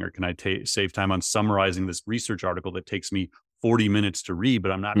scripting, or can I save time on summarizing this research article that takes me 40 minutes to read,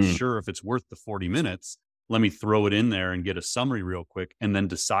 but I'm not mm. sure if it's worth the 40 minutes. Let me throw it in there and get a summary real quick and then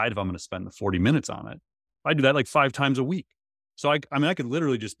decide if I'm going to spend the 40 minutes on it. I do that like 5 times a week. So I mean, I could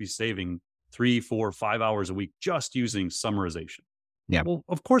literally just be saving 3, 4, 5 hours a week just using summarization. Yeah. Well,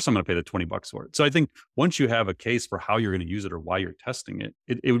 of course I'm going to pay the $20 for it. So I think once you have a case for how you're going to use it or why you're testing it,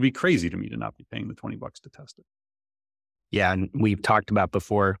 it would be crazy to me to not be paying the $20 to test it. Yeah, and we've talked about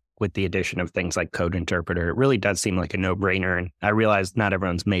before with the addition of things like Code Interpreter, it really does seem like a no-brainer. And I realize not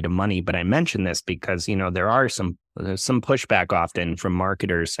everyone's made of money, but I mention this because, there's some pushback often from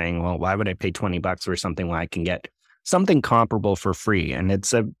marketers saying, well, why would I pay $20 for something when I can get something comparable for free? And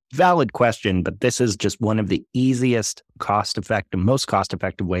it's a valid question, but this is just one of the easiest, most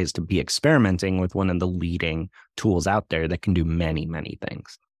cost-effective ways to be experimenting with one of the leading tools out there that can do many, many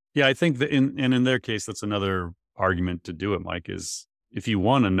things. Yeah, I think that in their case, that's another argument to do it, Mike, is if you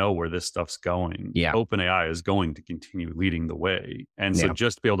want to know where this stuff's going, Yeah. OpenAI is going to continue leading the way. And so Yeah.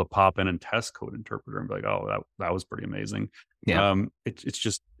 just to be able to pop in and test Code Interpreter and be like, oh, that was pretty amazing. Yeah. It's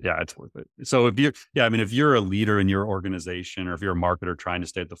just, yeah, it's worth it. So if you're a leader in your organization, or if you're a marketer trying to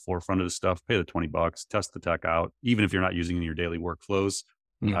stay at the forefront of this stuff, pay the $20, test the tech out, even if you're not using it in your daily workflows.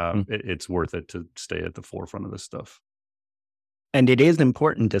 Mhm. It's worth it to stay at the forefront of this stuff. And it is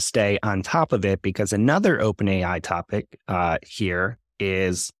important to stay on top of it because another OpenAI topic here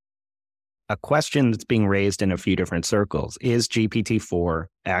is a question that's being raised in a few different circles. Is GPT-4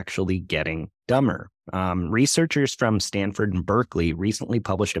 actually getting dumber? Researchers from Stanford and Berkeley recently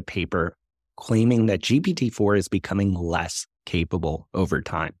published a paper claiming that GPT-4 is becoming less capable over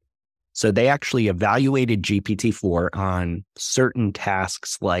time. So they actually evaluated GPT-4 on certain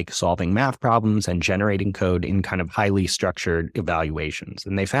tasks like solving math problems and generating code in kind of highly structured evaluations.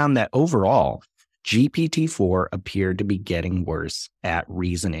 And they found that overall, GPT-4 appeared to be getting worse at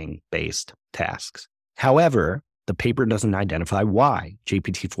reasoning-based tasks. However, the paper doesn't identify why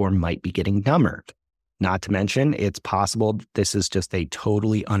GPT-4 might be getting dumber. Not to mention, it's possible this is just a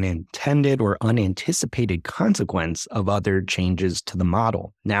totally unintended or unanticipated consequence of other changes to the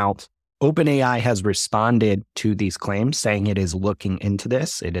model. Now, OpenAI has responded to these claims, saying it is looking into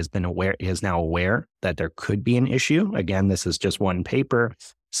this. It is now aware that there could be an issue. Again, this is just one paper.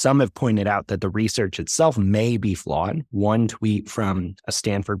 Some have pointed out that the research itself may be flawed. One tweet from a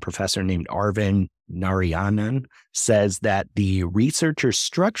Stanford professor named Arvind Narayanan says that the researchers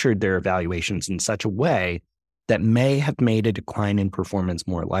structured their evaluations in such a way that may have made a decline in performance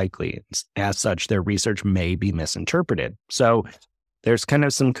more likely. As such, their research may be misinterpreted. So there's kind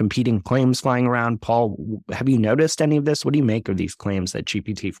of some competing claims flying around. Paul, have you noticed any of this? What do you make of these claims that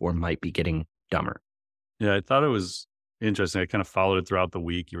GPT-4 might be getting dumber? Yeah, I thought it was interesting. I kind of followed it throughout the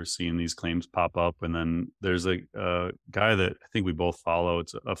week. You were seeing these claims pop up, and then there's a guy that I think we both follow.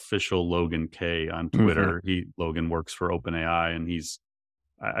 It's official Logan K on Mm-hmm. Twitter. Logan works for OpenAI, and he's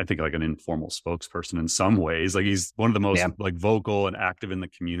I think like an informal spokesperson in some ways. Like he's one of the most Yeah. like vocal and active in the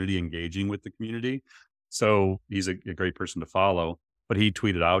community, engaging with the community. So he's a great person to follow. But he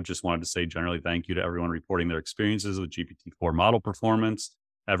tweeted out, just wanted to say generally thank you to everyone reporting their experiences with GPT-4 model performance.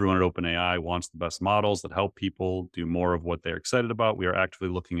 Everyone at OpenAI wants the best models that help people do more of what they're excited about. We are actively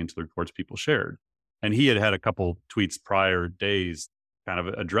looking into the reports people shared. And he had a couple tweets prior days kind of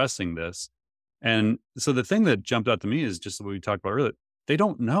addressing this. And so the thing that jumped out to me is just what we talked about earlier. they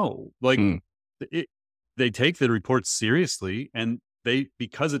don't know. Like Mm, it, they take the reports seriously, and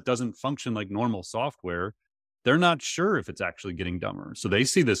because it doesn't function like normal software, they're not sure if it's actually getting dumber. So they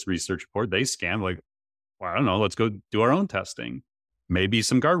see this research report, they scan like, well, I don't know, let's go do our own testing. Maybe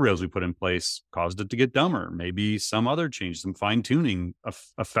some guardrails we put in place caused it to get dumber. Maybe some other change, some fine tuning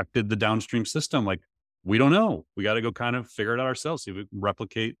affected the downstream system. Like, we don't know. We got to go kind of figure it out ourselves, see if we can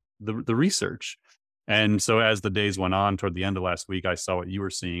replicate the research. And so as the days went on toward the end of last week, I saw what you were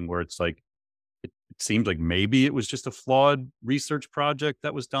seeing, where it's like, it seemed like maybe it was just a flawed research project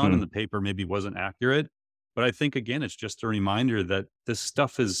that was done and mm, the paper maybe wasn't accurate. But I think, again, it's just a reminder that this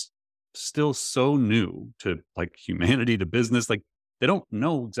stuff is still so new to like humanity, to business. Like, they don't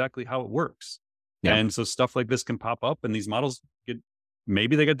know exactly how it works. yeah. And so stuff like this can pop up and these models get,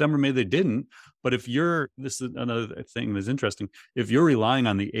 maybe they got dumber, maybe they didn't. But this is another thing that's interesting. If you're relying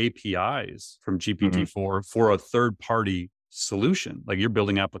on the APIs from Mhm. GPT-4 for a third party solution, like you're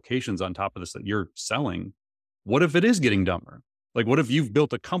building applications on top of this that you're selling, what if it is getting dumber? Like, what if you've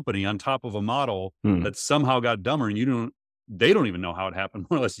built a company on top of a model Mm. that somehow got dumber and they don't even know how it happened,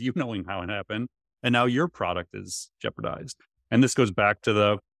 more or less you knowing how it happened. And now your product is jeopardized. And this goes back to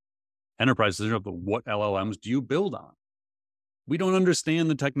the enterprise decision of what LLMs do you build on? We don't understand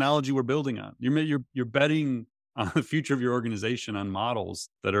the technology we're building on. You're betting on the future of your organization on models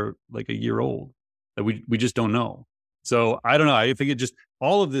that are like a year old that we just don't know. So I don't know. I think it just,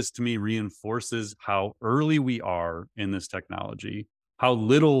 all of this to me reinforces how early we are in this technology, how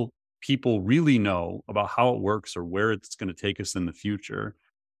little people really know about how it works or where it's going to take us in the future.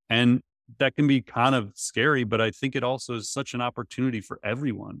 And that can be kind of scary, but I think it also is such an opportunity for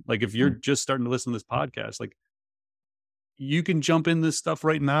everyone. Like, if you're Mm. just starting to listen to this podcast, like, you can jump in this stuff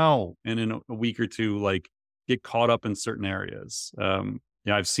right now and in a week or two, like, get caught up in certain areas.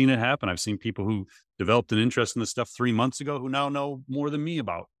 Yeah, I've seen it happen. I've seen people who developed an interest in this stuff 3 months ago who now know more than me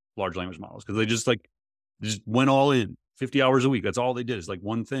about large language models because they just went all in 50 hours a week. That's all they did, is like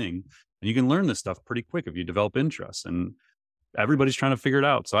one thing. And you can learn this stuff pretty quick if you develop interest, and everybody's trying to figure it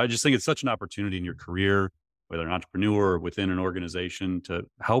out. So I just think it's such an opportunity in your career, whether an entrepreneur or within an organization, to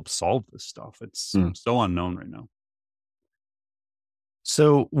help solve this stuff. It's Mm. so unknown right now.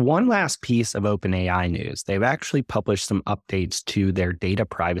 So, one last piece of OpenAI news. They've actually published some updates to their data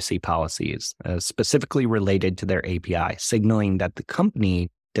privacy policies, specifically related to their API, signaling that the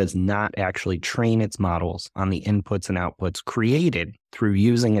company does not actually train its models on the inputs and outputs created through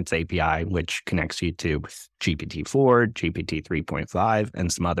using its API, which connects you to GPT-4, GPT 3.5,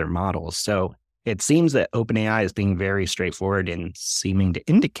 and some other models. So, it seems that OpenAI is being very straightforward in seeming to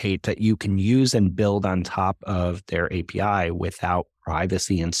indicate that you can use and build on top of their API without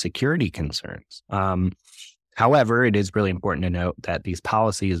privacy and security concerns. However, it is really important to note that these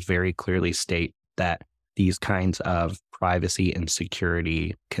policies very clearly state that these kinds of privacy and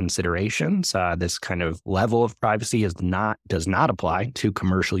security considerations, this kind of level of privacy does not apply to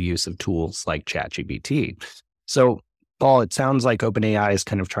commercial use of tools like ChatGPT. So, Paul, it sounds like OpenAI is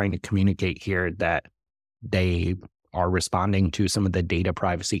kind of trying to communicate here that they are responding to some of the data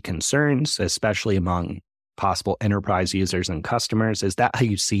privacy concerns, especially among possible enterprise users and customers. Is that how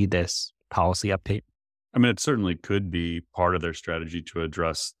you see this policy update? I mean, it certainly could be part of their strategy to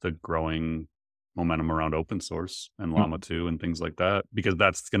address the growing momentum around open source and Mm. Llama 2 and things like that, because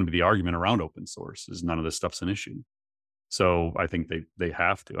that's going to be the argument around open source, is none of this stuff's an issue. So I think they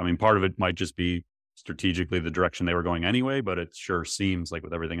have to. I mean, part of it might just be strategically the direction they were going anyway, but it sure seems like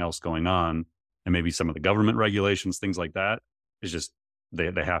with everything else going on and maybe some of the government regulations, things like that, it's just they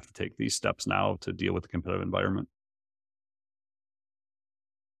have to take these steps now to deal with the competitive environment.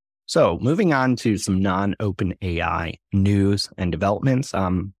 So, moving on to some non-open AI news and developments.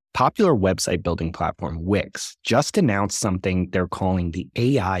 Popular website building platform Wix just announced something they're calling the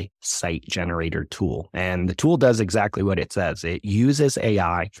AI Site Generator tool. And the tool does exactly what it says. It uses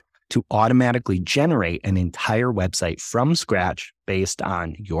AI to automatically generate an entire website from scratch based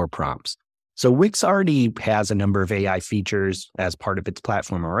on your prompts. So Wix already has a number of AI features as part of its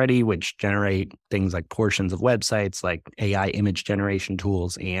platform already, which generate things like portions of websites, like AI image generation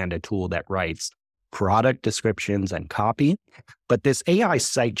tools, and a tool that writes product descriptions and copy. But this AI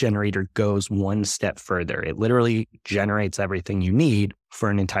site generator goes one step further. It literally generates everything you need for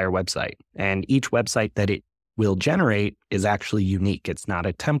an entire website. And each website that it will generate is actually unique. It's not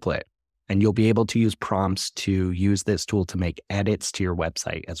a template. And you'll be able to use prompts to use this tool to make edits to your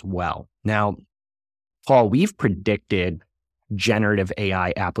website as well. Now, Paul, we've predicted generative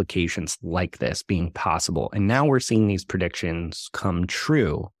AI applications like this being possible, and now we're seeing these predictions come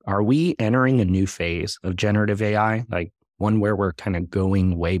true. Are we entering a new phase of generative AI, like one where we're kind of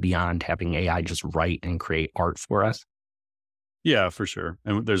going way beyond having AI just write and create art for us? Yeah, for sure.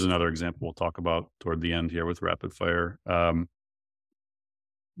 And there's another example we'll talk about toward the end here with rapid fire.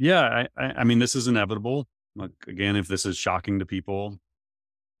 Yeah, I mean, this is inevitable. Like, again, if this is shocking to people,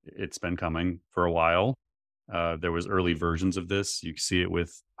 it's been coming for a while. There was early versions of this. You see it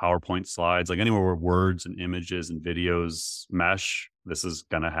with PowerPoint slides, like anywhere where words and images and videos mesh, this is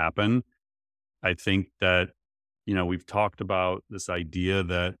going to happen. I think that, we've talked about this idea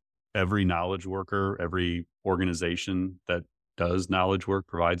that every knowledge worker, every organization that does knowledge work,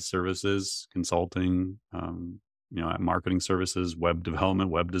 provides services, consulting, marketing services, web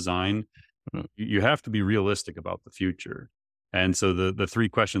development, web design, Mm, you have to be realistic about the future. And so the three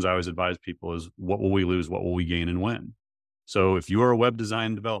questions I always advise people is, what will we lose? What will we gain, and when? So if you are a web design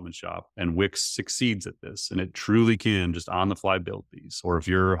and development shop and Wix succeeds at this, and it truly can just on the fly build these, or if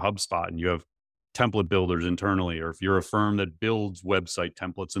you're HubSpot and you have template builders internally, or if you're a firm that builds website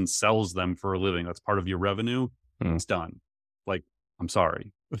templates and sells them for a living, that's part of your revenue, mm, it's done. Like, I'm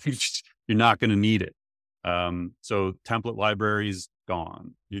sorry, you're not going to need it. So template libraries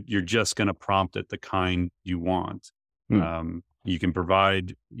gone. You're just going to prompt it the kind you want. mm, You can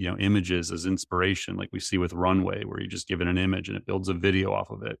provide, images as inspiration, like we see with Runway, where you just give it an image and it builds a video off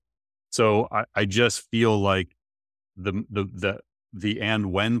of it. So I just feel like the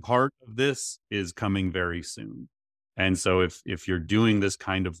and when part of this is coming very soon. And so if you're doing this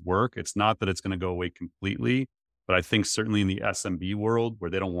kind of work, it's not that it's going to go away completely, but I think certainly in the SMB world, where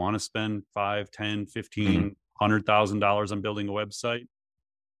they don't want to spend 5, 10, mm, 15, $100,000 on building a website,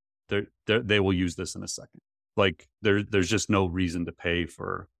 they will use this in a second. Like, there's just no reason to pay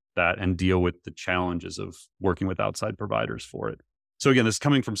for that and deal with the challenges of working with outside providers for it. So again, this is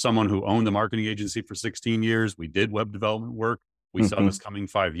coming from someone who owned a marketing agency for 16 years. We did web development work. We saw mhm, this coming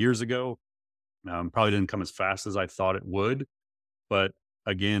 5 years ago. Probably didn't come as fast as I thought it would. But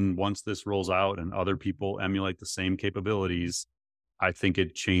again, once this rolls out and other people emulate the same capabilities, I think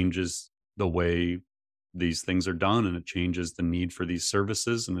it changes the way these things are done, and it changes the need for these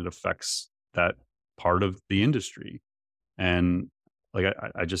services, and it affects that part of the industry. And like,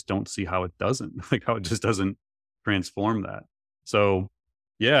 I just don't see how it doesn't, like how it just doesn't transform that. So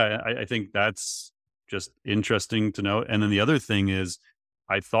yeah, I think that's just interesting to know. And then the other thing is,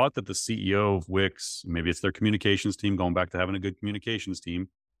 I thought that the CEO of Wix, maybe it's their communications team, going back to having a good communications team,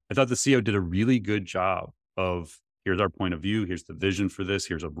 I thought the CEO did a really good job of, here's our point of view, here's the vision for this,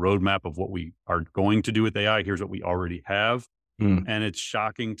 here's a roadmap of what we are going to do with AI, here's what we already have. mm. And it's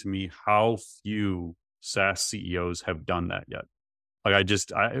shocking to me how few SaaS CEOs have done that yet. Like,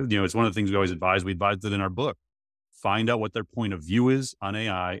 it's one of the things we always advise. We advised it in our book. Find out what their point of view is on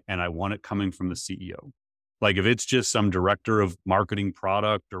AI, and I want it coming from the CEO. Like, if it's just some director of marketing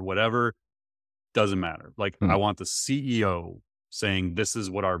product or whatever, doesn't matter. Like, I Mm. want the CEO saying, this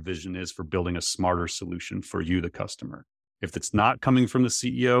is what our vision is for building a smarter solution for you, the customer. If it's not coming from the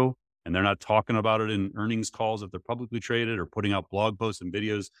CEO and they're not talking about it in earnings calls, if they're publicly traded, or putting out blog posts and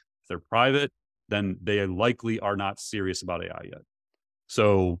videos, if they're private, then they likely are not serious about AI yet.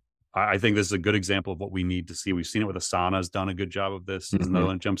 So I think this is a good example of what we need to see. We've seen it with Asana, has done a good job of this. There's another Mhm.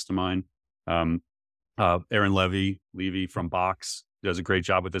 one that jumps to mind. Um, Aaron Levy from Box does a great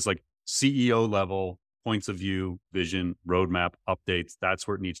job with this, like CEO level points of view, vision, roadmap, updates. That's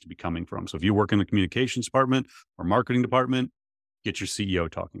where it needs to be coming from. So if you work in the communications department or marketing department, get your CEO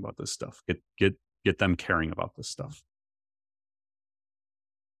talking about this stuff. Get them caring about this stuff.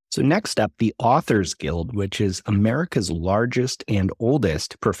 So, next up, the Authors Guild, which is America's largest and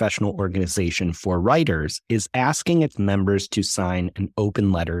oldest professional organization for writers, is asking its members to sign an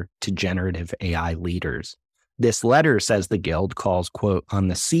open letter to generative AI leaders. This letter, says the Guild, calls, quote, on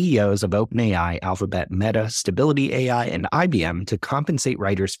the CEOs of OpenAI, Alphabet, Meta, Stability AI, and IBM to compensate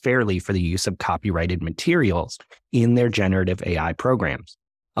writers fairly for the use of copyrighted materials in their generative AI programs.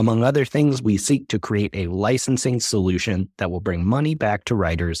 Among other things, we seek to create a licensing solution that will bring money back to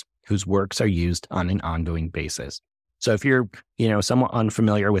writers whose works are used on an ongoing basis. So if you're, somewhat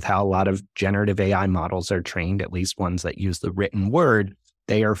unfamiliar with how a lot of generative AI models are trained, at least ones that use the written word,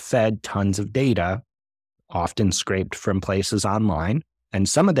 they are fed tons of data, often scraped from places online. And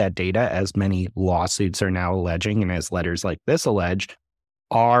some of that data, as many lawsuits are now alleging, and as letters like this allege,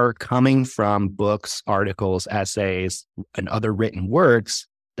 are coming from books, articles, essays, and other written works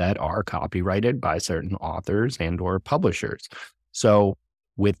that are copyrighted by certain authors and or publishers. So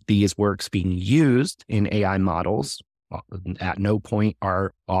with these works being used in AI models, at no point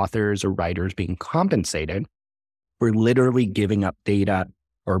are authors or writers being compensated. We're literally giving up data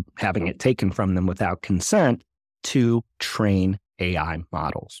or having it taken from them without consent to train AI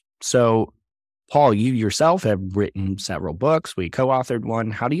models. So, Paul, you yourself have written several books. We co-authored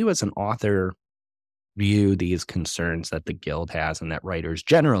one. How do you as an author view these concerns that the guild has and that writers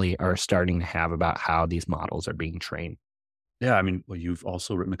generally are starting to have about how these models are being trained? Yeah, I mean, well, you've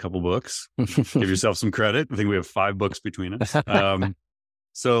also written a couple books. Give yourself some credit. I think we have 5 books between us.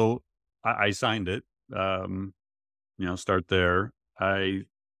 So I signed it. Start there. I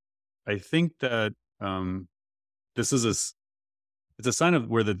think that this is it's a sign of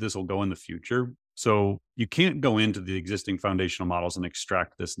where this will go in the future. So you can't go into the existing foundational models and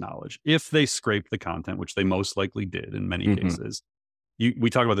extract this knowledge if they scrape the content, which they most likely did in many Hmm. cases. We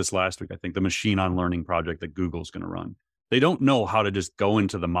talked about this last week. I think the machine on learning project that Google's going to run. They don't know how to just go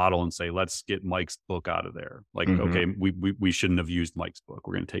into the model and say, let's get Mike's book out of there. Like, Hmm. okay, we shouldn't have used Mike's book.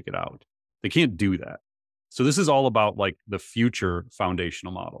 We're going to take it out. They can't do that. So this is all about like the future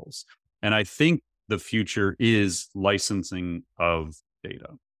foundational models. And I think the future is licensing of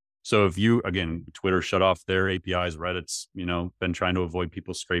data. So if you, again, Twitter shut off their APIs, Reddit's, been trying to avoid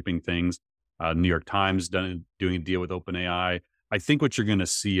people scraping things. New York Times doing a deal with OpenAI. I think what you're going to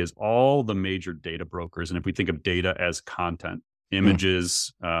see is all the major data brokers. And if we think of data as content,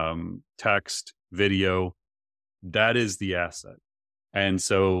 images, text, video, that is the asset. And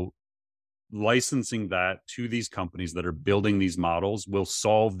so licensing that to these companies that are building these models will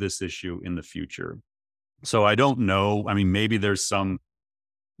solve this issue in the future. So I don't know. I mean, maybe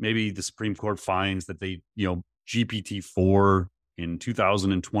maybe the Supreme Court finds that GPT-4 in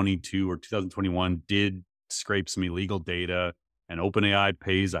 2022 or 2021 did scrape some illegal data, and OpenAI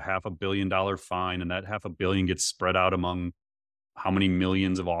pays a $500 million fine, and that $500 million gets spread out among how many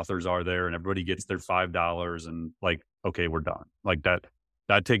millions of authors are there, and everybody gets their $5, and like, okay, we're done. Like that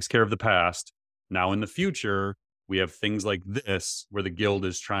takes care of the past. Now in the future, we have things like this where the guild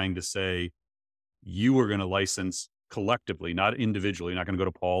is trying to say, you are going to license collectively, not individually. You're not going to go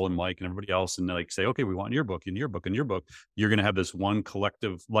to Paul and Mike and everybody else and like say, okay, we want your book and your book and your book. You're going to have this one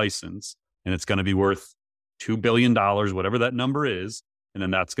collective license, and it's going to be worth $2 billion, whatever that number is. And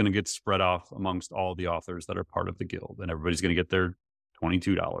then that's going to get spread off amongst all the authors that are part of the guild, and everybody's going to get their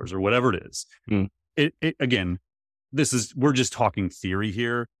 $22 or whatever it is. Again, we're just talking theory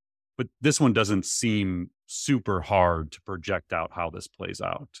here, but this one doesn't seem super hard to project out how this plays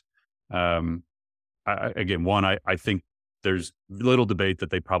out. I think there's little debate that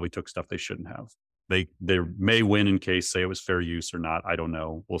they probably took stuff they shouldn't have. They may win in case, say it was fair use or not. I don't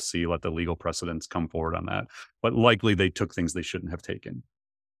know. We'll see. Let the legal precedents come forward on that. But likely they took things they shouldn't have taken.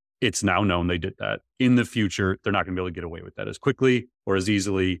 It's now known they did that. In the future, they're not going to be able to get away with that as quickly or as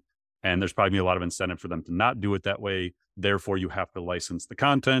easily. And there's probably a lot of incentive for them to not do it that way. Therefore, you have to license the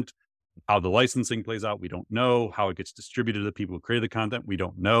content. How the licensing plays out, we don't know. How it gets distributed to the people who created the content, we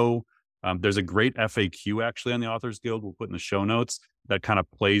don't know. There's a great FAQ actually on the Authors Guild we'll put in the show notes that kind of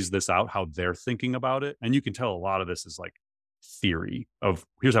plays this out, how they're thinking about it. And you can tell a lot of this is like theory of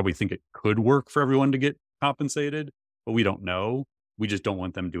here's how we think it could work for everyone to get compensated, but we don't know. We just don't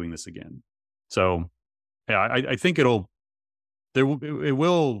want them doing this again. So yeah, I think it will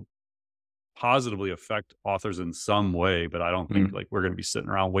positively affect authors in some way, but I don't think like we're going to be sitting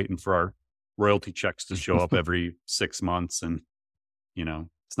around waiting for our royalty checks to show up every 6 months. And,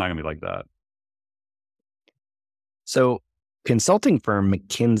 it's not going to be like that. So, consulting firm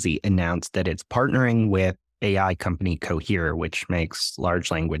McKinsey announced that it's partnering with AI company Cohere, which makes large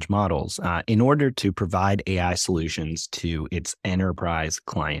language models, in order to provide AI solutions to its enterprise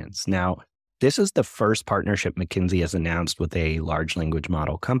clients. Now, this is the first partnership McKinsey has announced with a large language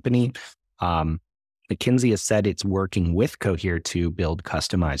model company. McKinsey has said it's working with Cohere to build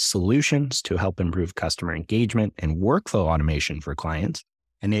customized solutions to help improve customer engagement and workflow automation for clients.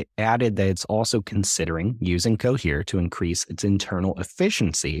 And it added that it's also considering using Cohere to increase its internal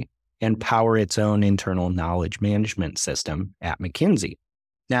efficiency and power its own internal knowledge management system at McKinsey.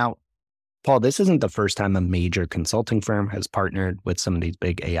 Now, Paul, this isn't the first time a major consulting firm has partnered with some of these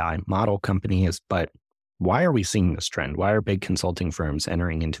big AI model companies, but why are we seeing this trend? Why are big consulting firms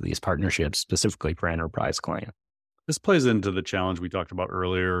entering into these partnerships specifically for enterprise clients? This plays into the challenge we talked about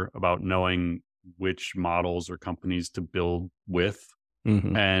earlier about knowing which models or companies to build with.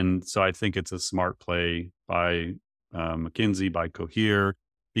 And so I think it's a smart play by McKinsey, by Cohere,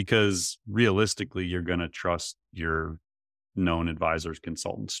 because realistically, you're going to trust your known advisors,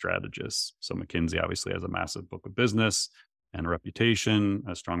 consultants, strategists. So McKinsey obviously has a massive book of business and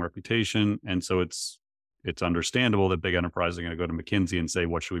a strong reputation. And so it's understandable that big enterprises are going to go to McKinsey and say,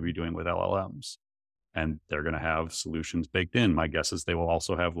 what should we be doing with LLMs? And they're going to have solutions baked in. My guess is they will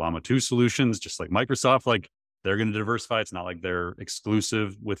also have Llama 2 solutions, just like Microsoft. Like, they're going to diversify. It's not like they're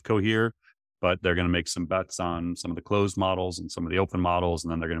exclusive with Cohere, but they're going to make some bets on some of the closed models and some of the open models,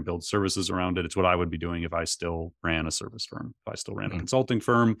 and then they're going to build services around it. It's what I would be doing if I still ran a service firm, if I still ran a consulting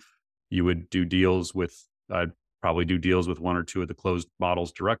firm. You would do deals with, I'd probably do deals with one or two of the closed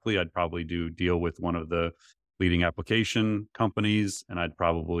models directly. I'd probably deal with one of the leading application companies, and I'd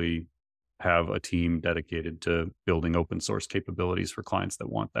probably have a team dedicated to building open source capabilities for clients that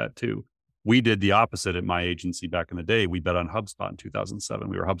want that too. We did the opposite at my agency back in the day. We bet on HubSpot in 2007.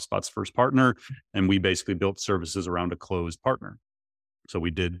 We were HubSpot's first partner, and we basically built services around a closed partner. So we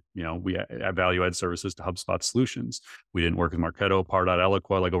did, we add value add services to HubSpot solutions. We didn't work with Marketo, Pardot,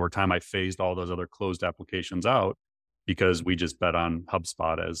 Eloqua. Like over time, I phased all those other closed applications out because we just bet on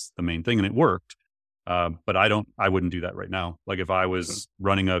HubSpot as the main thing, and it worked. But I wouldn't do that right now. Like if I was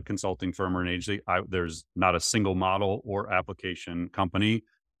running a consulting firm or an agency, there's not a single model or application company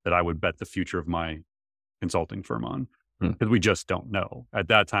that I would bet the future of my consulting firm on, because we just don't know. At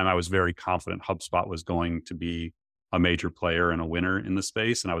that time, I was very confident HubSpot was going to be a major player and a winner in the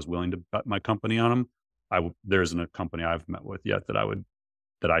space, and I was willing to bet my company on them. There isn't a company I've met with yet that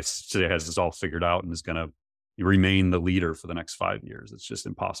I say has this all figured out and is going to remain the leader for the next 5 years. It's just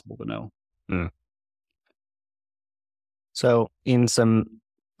impossible to know. So in some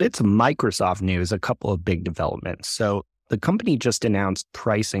bits of Microsoft news, a couple of big developments. So the company just announced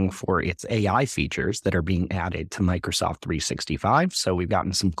pricing for its AI features that are being added to Microsoft 365. So we've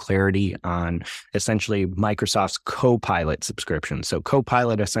gotten some clarity on essentially Microsoft's Copilot subscription. So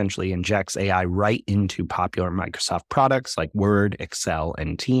Copilot essentially injects AI right into popular Microsoft products like Word, Excel,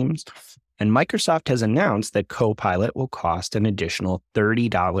 and Teams. And Microsoft has announced that Copilot will cost an additional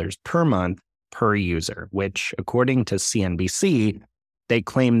 $30 per month per user, which according to CNBC, they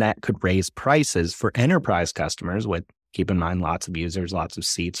claim that could raise prices for enterprise customers with, keep in mind, lots of users, lots of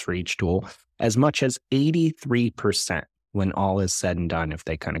seats for each tool, as much as 83% when all is said and done, if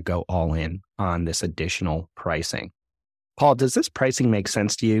they kind of go all in on this additional pricing. Paul, does this pricing make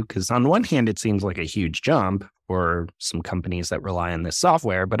sense to you? Because on one hand, it seems like a huge jump for some companies that rely on this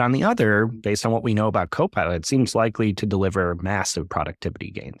software. But on the other, based on what we know about Copilot, it seems likely to deliver massive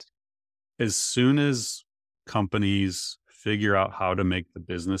productivity gains. As soon as companies figure out how to make the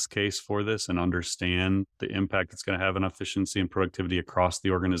business case for this and understand the impact it's going to have on efficiency and productivity across the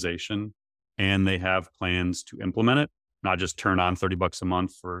organization, and they have plans to implement it, not just turn on $30 a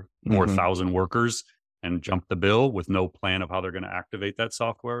month for 4,000 workers and jump the bill with no plan of how they're going to activate that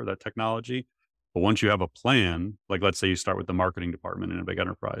software, that technology. But once you have a plan, like let's say you start with the marketing department in a big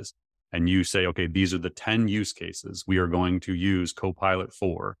enterprise, and you say, okay, these are the 10 use cases we are going to use Copilot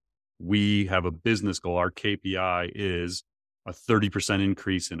for. We have a business goal. Our KPI is a 30%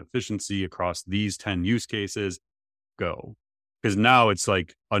 increase in efficiency across these 10 use cases. Go. Because now it's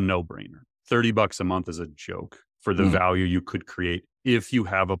like a no-brainer. $30 a month is a joke for the value you could create if you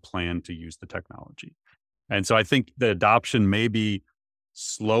have a plan to use the technology. And so I think the adoption may be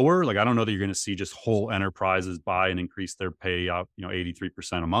slower. Like, I don't know that you're going to see just whole enterprises buy and increase their pay out,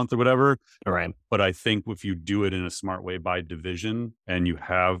 83% a month or whatever. All right. But I think if you do it in a smart way by division, and you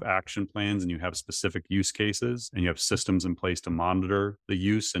have action plans and you have specific use cases and you have systems in place to monitor the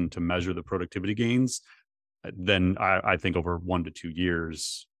use and to measure the productivity gains, then I think over 1 to 2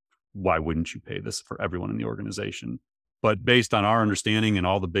 years, why wouldn't you pay this for everyone in the organization? But based on our understanding and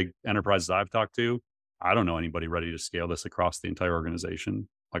all the big enterprises I've talked to, I don't know anybody ready to scale this across the entire organization.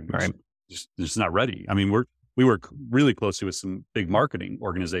 Like, right. just not ready. I mean, we work really closely with some big marketing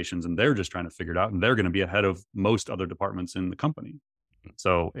organizations, and they're just trying to figure it out, and they're going to be ahead of most other departments in the company.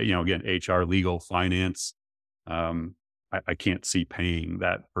 So, again, HR, legal, finance, I can't see paying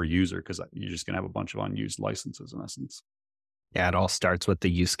that per user, because you're just going to have a bunch of unused licenses in essence. Yeah, it all starts with the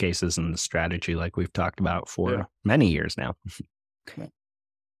use cases and the strategy, like we've talked about for many years now.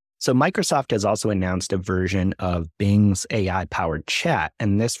 So Microsoft has also announced a version of Bing's AI-powered chat,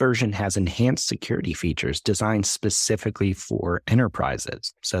 and this version has enhanced security features designed specifically for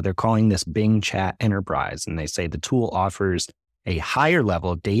enterprises. So they're calling this Bing Chat Enterprise, and they say the tool offers a higher level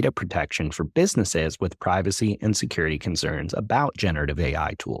of data protection for businesses with privacy and security concerns about generative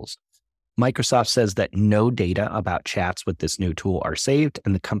AI tools. Microsoft says that no data about chats with this new tool are saved,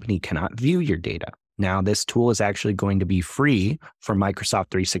 and the company cannot view your data. Now, this tool is actually going to be free for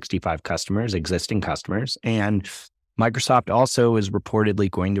Microsoft 365 customers, existing customers, and Microsoft also is reportedly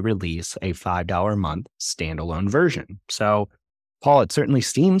going to release a $5 a month standalone version. So, Paul, it certainly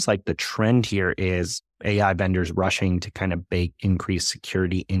seems like the trend here is AI vendors rushing to kind of bake increased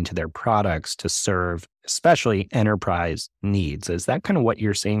security into their products to serve especially enterprise needs. Is that kind of what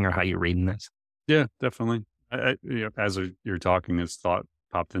you're seeing, or how you're reading this? Yeah, definitely. As you're talking, this thought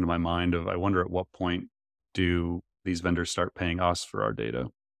popped into my mind of, I wonder at what point do these vendors start paying us for our data?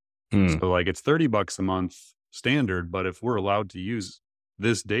 So like, it's $30 a month standard, but if we're allowed to use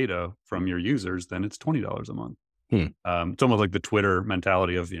this data from your users, then it's $20 a month. Hmm. It's almost like the Twitter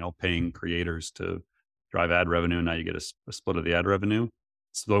mentality of, paying creators to drive ad revenue. And now you get a split of the ad revenue.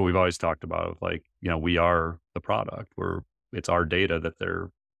 It's what we've always talked about of like, we are the product. It's our data that they're,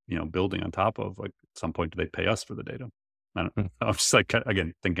 building on top of. Like at some point, do they pay us for the data? I don't, Hmm. I'm just like,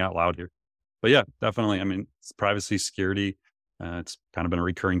 again, thinking out loud here. But yeah, definitely. I mean, it's privacy, security. It's kind of been a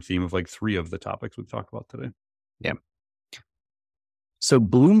recurring theme of like 3 of the topics we've talked about today. Yeah. So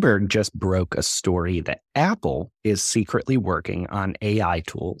Bloomberg just broke a story that Apple is secretly working on AI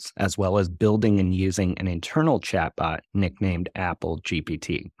tools, as well as building and using an internal chatbot nicknamed Apple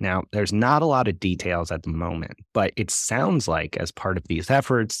GPT. Now, there's not a lot of details at the moment, but it sounds like as part of these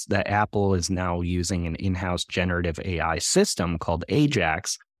efforts that Apple is now using an in-house generative AI system called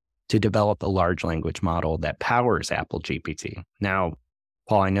Ajax to develop a large language model that powers Apple GPT. Now,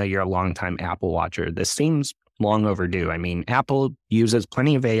 Paul, I know you're a longtime Apple watcher. This seems long overdue. I mean, Apple uses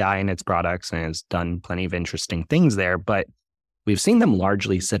plenty of AI in its products and has done plenty of interesting things there, but we've seen them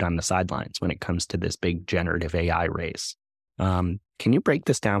largely sit on the sidelines when it comes to this big generative AI race. Can you break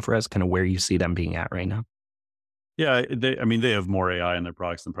this down for us, kind of where you see them being at right now? Yeah, they have more AI in their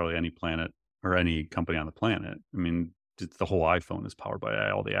products than probably any planet or any company on the planet. I mean, the whole iPhone is powered by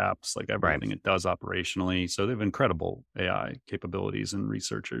AI, all the apps, like Right. everything it does operationally. So they have incredible AI capabilities and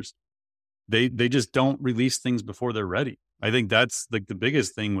researchers. They just don't release things before they're ready. I think that's like the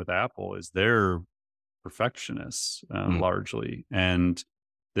biggest thing with Apple is they're perfectionists Mm. largely, and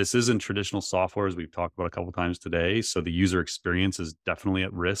this isn't traditional software as we've talked about a couple times today. So the user experience is definitely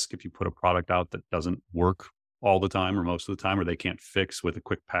at risk if you put a product out that doesn't work all the time or most of the time, or they can't fix with a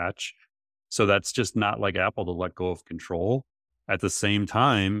quick patch. So that's just not like Apple to let go of control. At the same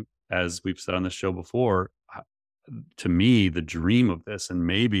time, as we've said on this show before, to me, the dream of this, and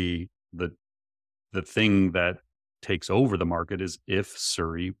maybe the thing that takes over the market, is if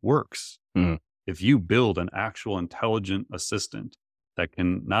Siri works. Mm. If you build an actual intelligent assistant that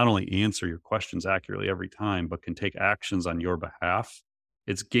can not only answer your questions accurately every time, but can take actions on your behalf,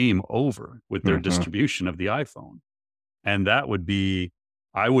 it's game over with their Hmm. distribution of the iPhone. And that would be,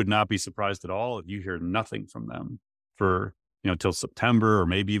 I would not be surprised at all if you hear nothing from them for, till September, or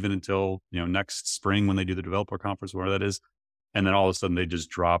maybe even until, next spring when they do the developer conference, where that is. And then all of a sudden they just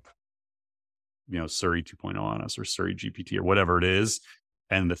drop, Siri 2.0 on us, or Siri GPT, or whatever it is.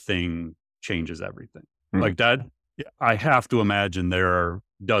 And the thing changes everything Mm. like that. I have to imagine there are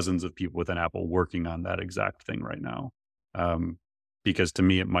dozens of people within Apple working on that exact thing right now. Because to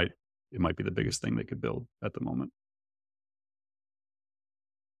me, it might be the biggest thing they could build at the moment.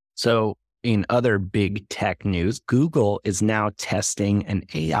 So, in other big tech news, Google is now testing an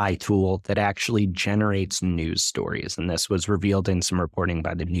AI tool that actually generates news stories. And this was revealed in some reporting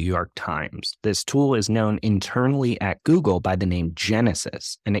by the New York Times. This tool is known internally at Google by the name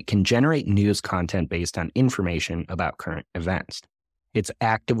Genesis, and it can generate news content based on information about current events. It's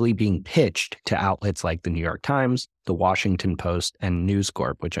actively being pitched to outlets like the New York Times, the Washington Post, and News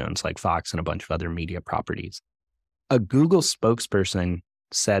Corp, which owns like Fox and a bunch of other media properties. A Google spokesperson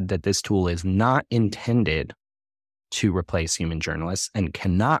said that this tool is not intended to replace human journalists and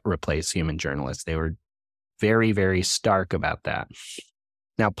cannot replace human journalists. They were very, very stark about that.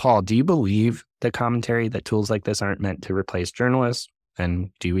 Now, Paul, do you believe the commentary that tools like this aren't meant to replace journalists?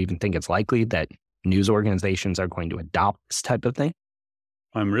 And do you even think it's likely that news organizations are going to adopt this type of thing?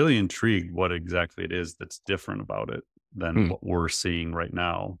 I'm really intrigued what exactly it is that's different about it than Hmm. what we're seeing right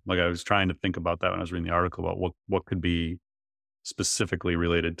now. Like I was trying to think about that when I was reading the article about what could be specifically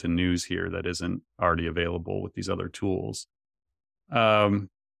related to news here that isn't already available with these other tools.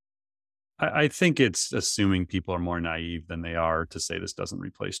 Um, I think it's assuming people are more naive than they are to say this doesn't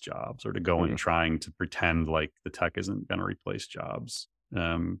replace jobs, or to go in Hmm. trying to pretend like the tech isn't going to replace jobs.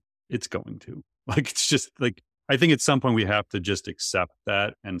 It's going to. Like, it's just like, I think at some point we have to just accept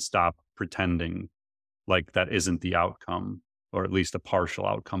that and stop pretending like that isn't the outcome, or at least a partial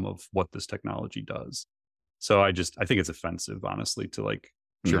outcome of what this technology does. So I think it's offensive, honestly, to like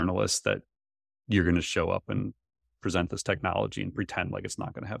Hmm. journalists that you're going to show up and present this technology and pretend like it's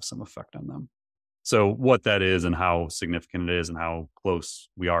not going to have some effect on them. So what that is and how significant it is and how close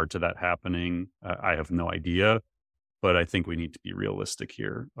we are to that happening, I have no idea. But I think we need to be realistic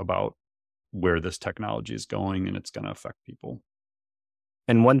here about where this technology is going, and it's going to affect people.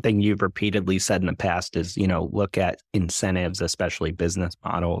 And one thing you've repeatedly said in the past is, look at incentives, especially business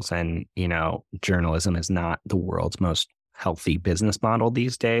models. And, journalism is not the world's most healthy business model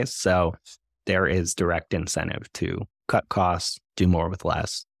these days. So there is direct incentive to cut costs, do more with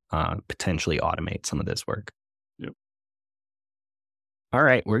less, potentially automate some of this work. Yep. All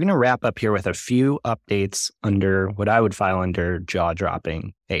right, we're going to wrap up here with a few updates under what I would file under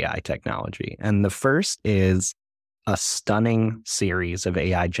jaw-dropping AI technology. And the first is a stunning series of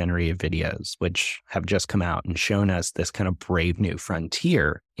AI generated videos, which have just come out and shown us this kind of brave new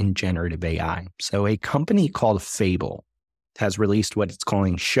frontier in generative AI. So a company called Fable has released what it's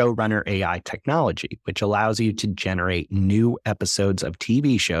calling showrunner AI technology, which allows you to generate new episodes of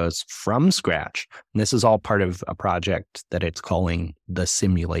TV shows from scratch. And this is all part of a project that it's calling The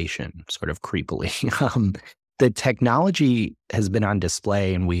Simulation, sort of creepily. The technology has been on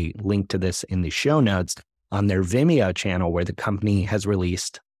display, and we link to this in the show notes, on their Vimeo channel, where the company has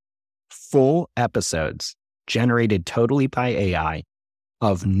released full episodes generated totally by AI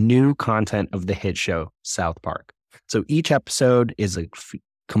of new content of the hit show South Park. So each episode is a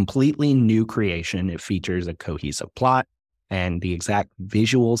completely new creation. It features a cohesive plot and the exact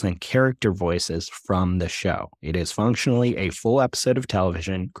visuals and character voices from the show. It is functionally a full episode of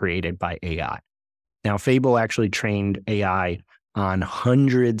television created by AI. Now, Fable actually trained AI on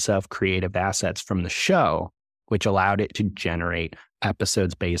hundreds of creative assets from the show, which allowed it to generate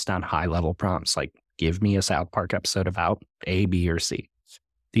episodes based on high-level prompts, like give me a South Park episode about A, B, or C.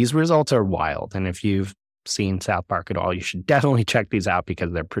 These results are wild, and if you've seen South Park at all, you should definitely check these out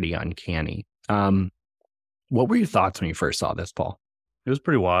because they're pretty uncanny. What were your thoughts when you first saw this, Paul? It was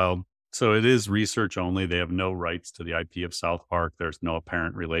pretty wild. So it is research only. They have no rights to the IP of South Park. There's no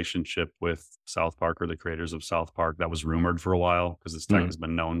apparent relationship with South Park or the creators of South Park. That was rumored for a while because this tech has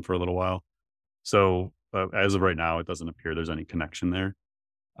been known for a little while. So as of right now, it doesn't appear there's any connection there.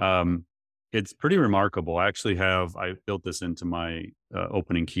 It's pretty remarkable. I built this into my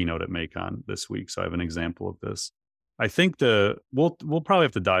opening keynote at MakeOn this week. So I have an example of this. I think we'll probably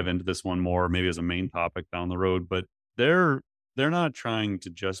have to dive into this one more, maybe as a main topic down the road, but they're not trying to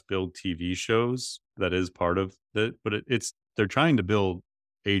just build TV shows. That is part of it, but they're trying to build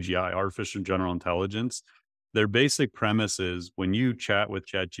AGI, artificial general intelligence. Their basic premise is when you chat with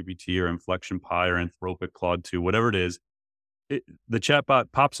ChatGPT or Inflection Pi or Anthropic Claude 2, whatever it is, the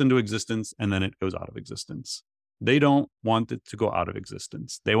chatbot pops into existence and then it goes out of existence. They don't want it to go out of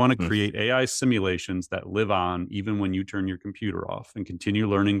existence. They want to create AI simulations that live on even when you turn your computer off and continue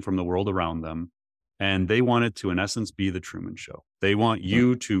learning from the world around them. And they want it to, in essence, be the Truman Show. They want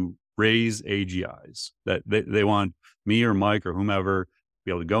you to raise AGIs. That they want me or Mike or whomever to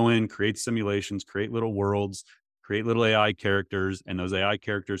be able to go in, create simulations, create little worlds, create little AI characters, and those AI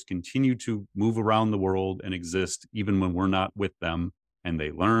characters continue to move around the world and exist even when we're not with them. And they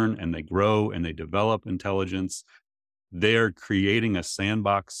learn and they grow and they develop intelligence. They're creating a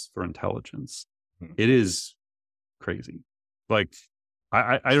sandbox for intelligence. It is crazy. Like,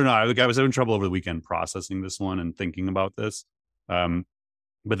 I don't know. I was having trouble over the weekend processing this one and thinking about this. But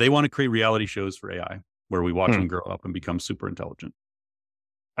they want to create reality shows for AI where we watch them grow up and become super intelligent.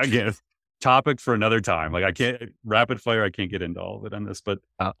 Again, topic for another time. Like I can't get into all of it on this, but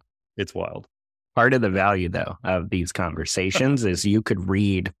it's wild. Part of the value, though, of these conversations is you could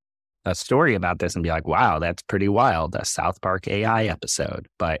read a story about this and be like, wow, that's pretty wild, a South Park AI episode.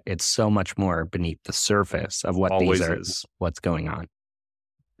 But it's so much more beneath the surface of what what's going on.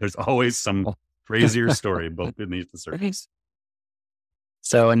 There's always some crazier story beneath the surface.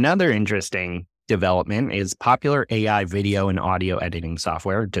 So another interesting development is popular AI video and audio editing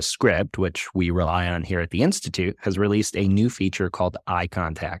software, Descript, which we rely on here at the Institute, has released a new feature called Eye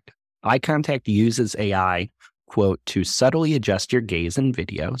Contact. Eye Contact uses AI, quote, to subtly adjust your gaze in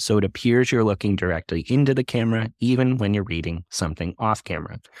video so it appears you're looking directly into the camera, even when you're reading something off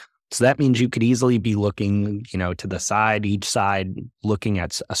camera. So that means you could easily be looking, to the side, each side, looking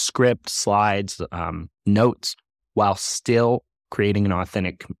at a script, slides, notes, while still creating an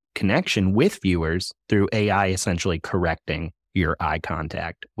authentic connection with viewers through AI essentially correcting your eye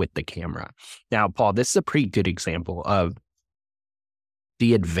contact with the camera. Now, Paul, this is a pretty good example of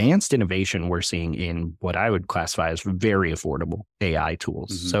the advanced innovation we're seeing in what I would classify as very affordable AI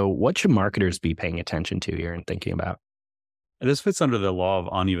tools. So what should marketers be paying attention to here and thinking about? This fits under the law of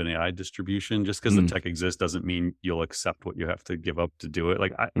uneven AI distribution. Just because the tech exists doesn't mean you'll accept what you have to give up to do it.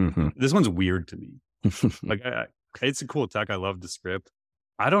 Like this one's weird to me. Like it's a cool tech. I love Descript.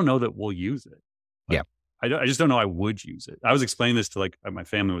 I don't know that we'll use it. Like, I just don't know I would use it. I was explaining this to my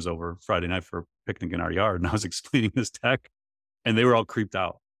family was over Friday night for a picnic in our yard, and I was explaining this tech, and they were all creeped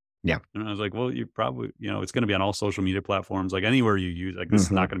out. Yeah. And I was like, well, you probably, it's going to be on all social media platforms, like anywhere you use, like this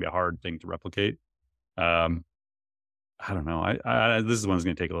is not going to be a hard thing to replicate. I don't know. This is one that's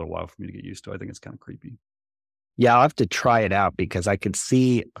going to take a little while for me to get used to. I think it's kind of creepy. Yeah, I'll have to try it out because I could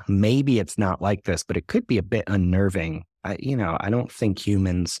see maybe it's not like this, but it could be a bit unnerving. I don't think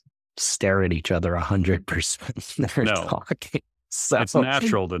humans stare at each other 100% when they're talking. So it's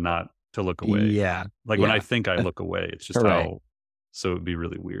natural to look away. Yeah. Like when I think I look away, it's just so it'd be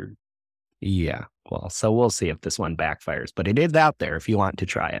really weird. Yeah. Well, so we'll see if this one backfires, but it is out there if you want to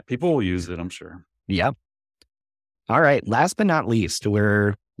try it. People will use it, I'm sure. Yep. All right. Last but not least,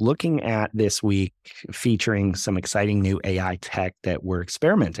 we're looking at this week featuring some exciting new AI tech that we're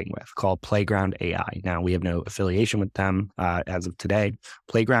experimenting with called Playground AI. Now, we have no affiliation with them as of today.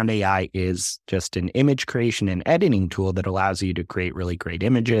 Playground AI is just an image creation and editing tool that allows you to create really great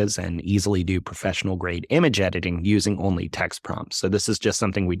images and easily do professional grade image editing using only text prompts. So this is just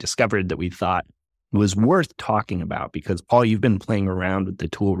something we discovered that we thought was worth talking about because, Paul, you've been playing around with the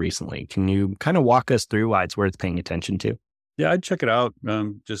tool recently. Can you kind of walk us through why it's worth paying attention to? Yeah, I'd check it out.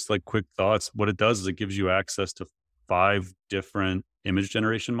 Just like quick thoughts. What it does is it gives you access to 5 different image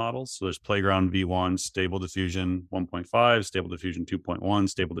generation models. So there's Playground V1, Stable Diffusion 1.5, Stable Diffusion 2.1,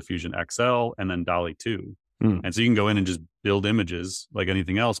 Stable Diffusion XL, and then DALL-E 2. And so you can go in and just build images like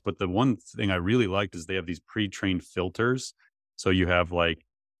anything else. But the one thing I really liked is they have these pre-trained filters. So you have like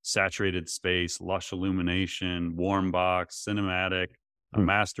saturated space, lush illumination, warm box, cinematic, a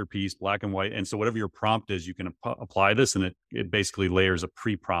masterpiece, black and white. And so whatever your prompt is, you can apply this, and it basically layers a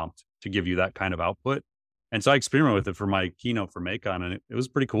pre-prompt to give you that kind of output. And so I experimented with it for my keynote for Macon, and it was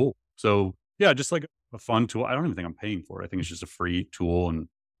pretty cool. So yeah, just like a fun tool. I don't even think I'm paying for it. I think it's just a free tool, and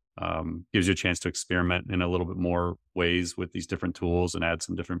gives you a chance to experiment in a little bit more ways with these different tools and add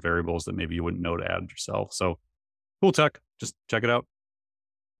some different variables that maybe you wouldn't know to add yourself. So cool tech. Just check it out.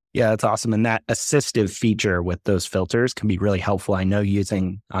 Yeah, that's awesome. And that assistive feature with those filters can be really helpful. I know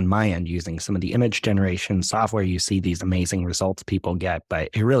on my end, using some of the image generation software, you see these amazing results people get, but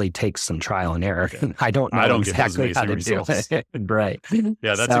it really takes some trial and error. I don't know exactly how to do it. Right.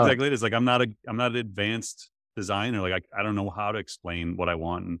 Yeah, that's exactly it. It's like I'm not an advanced designer. Like I don't know how to explain what I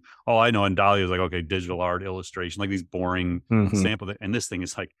want. And all I know in DALL-E is like, okay, digital art, illustration, like these boring sample. And this thing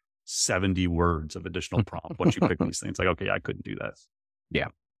is like 70 words of additional prompt. Once you pick these things, like, okay, I couldn't do that. Yeah.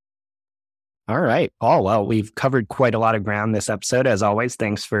 All right, Paul. Well, we've covered quite a lot of ground this episode. As always,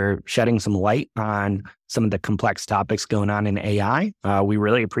 thanks for shedding some light on some of the complex topics going on in AI. We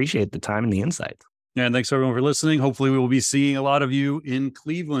really appreciate the time and the insights. Yeah, and thanks everyone for listening. Hopefully we will be seeing a lot of you in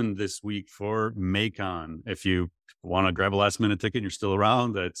Cleveland this week for Macon. If you want to grab a last minute ticket and you're still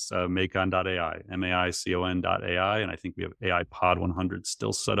around, that's macon.ai, MAICON.ai. And I think we have AI Pod 100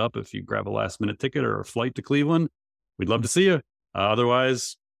 still set up. If you grab a last minute ticket or a flight to Cleveland, we'd love to see you.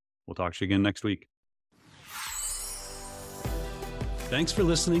 Otherwise, we'll talk to you again next week. Thanks for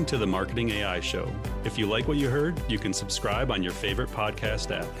listening to the Marketing AI Show. If you like what you heard, you can subscribe on your favorite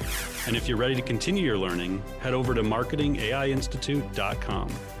podcast app. And if you're ready to continue your learning, head over to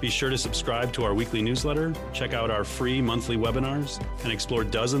marketingaiinstitute.com. Be sure to subscribe to our weekly newsletter, check out our free monthly webinars, and explore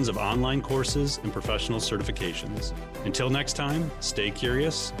dozens of online courses and professional certifications. Until next time, stay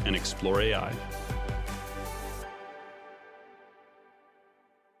curious and explore AI.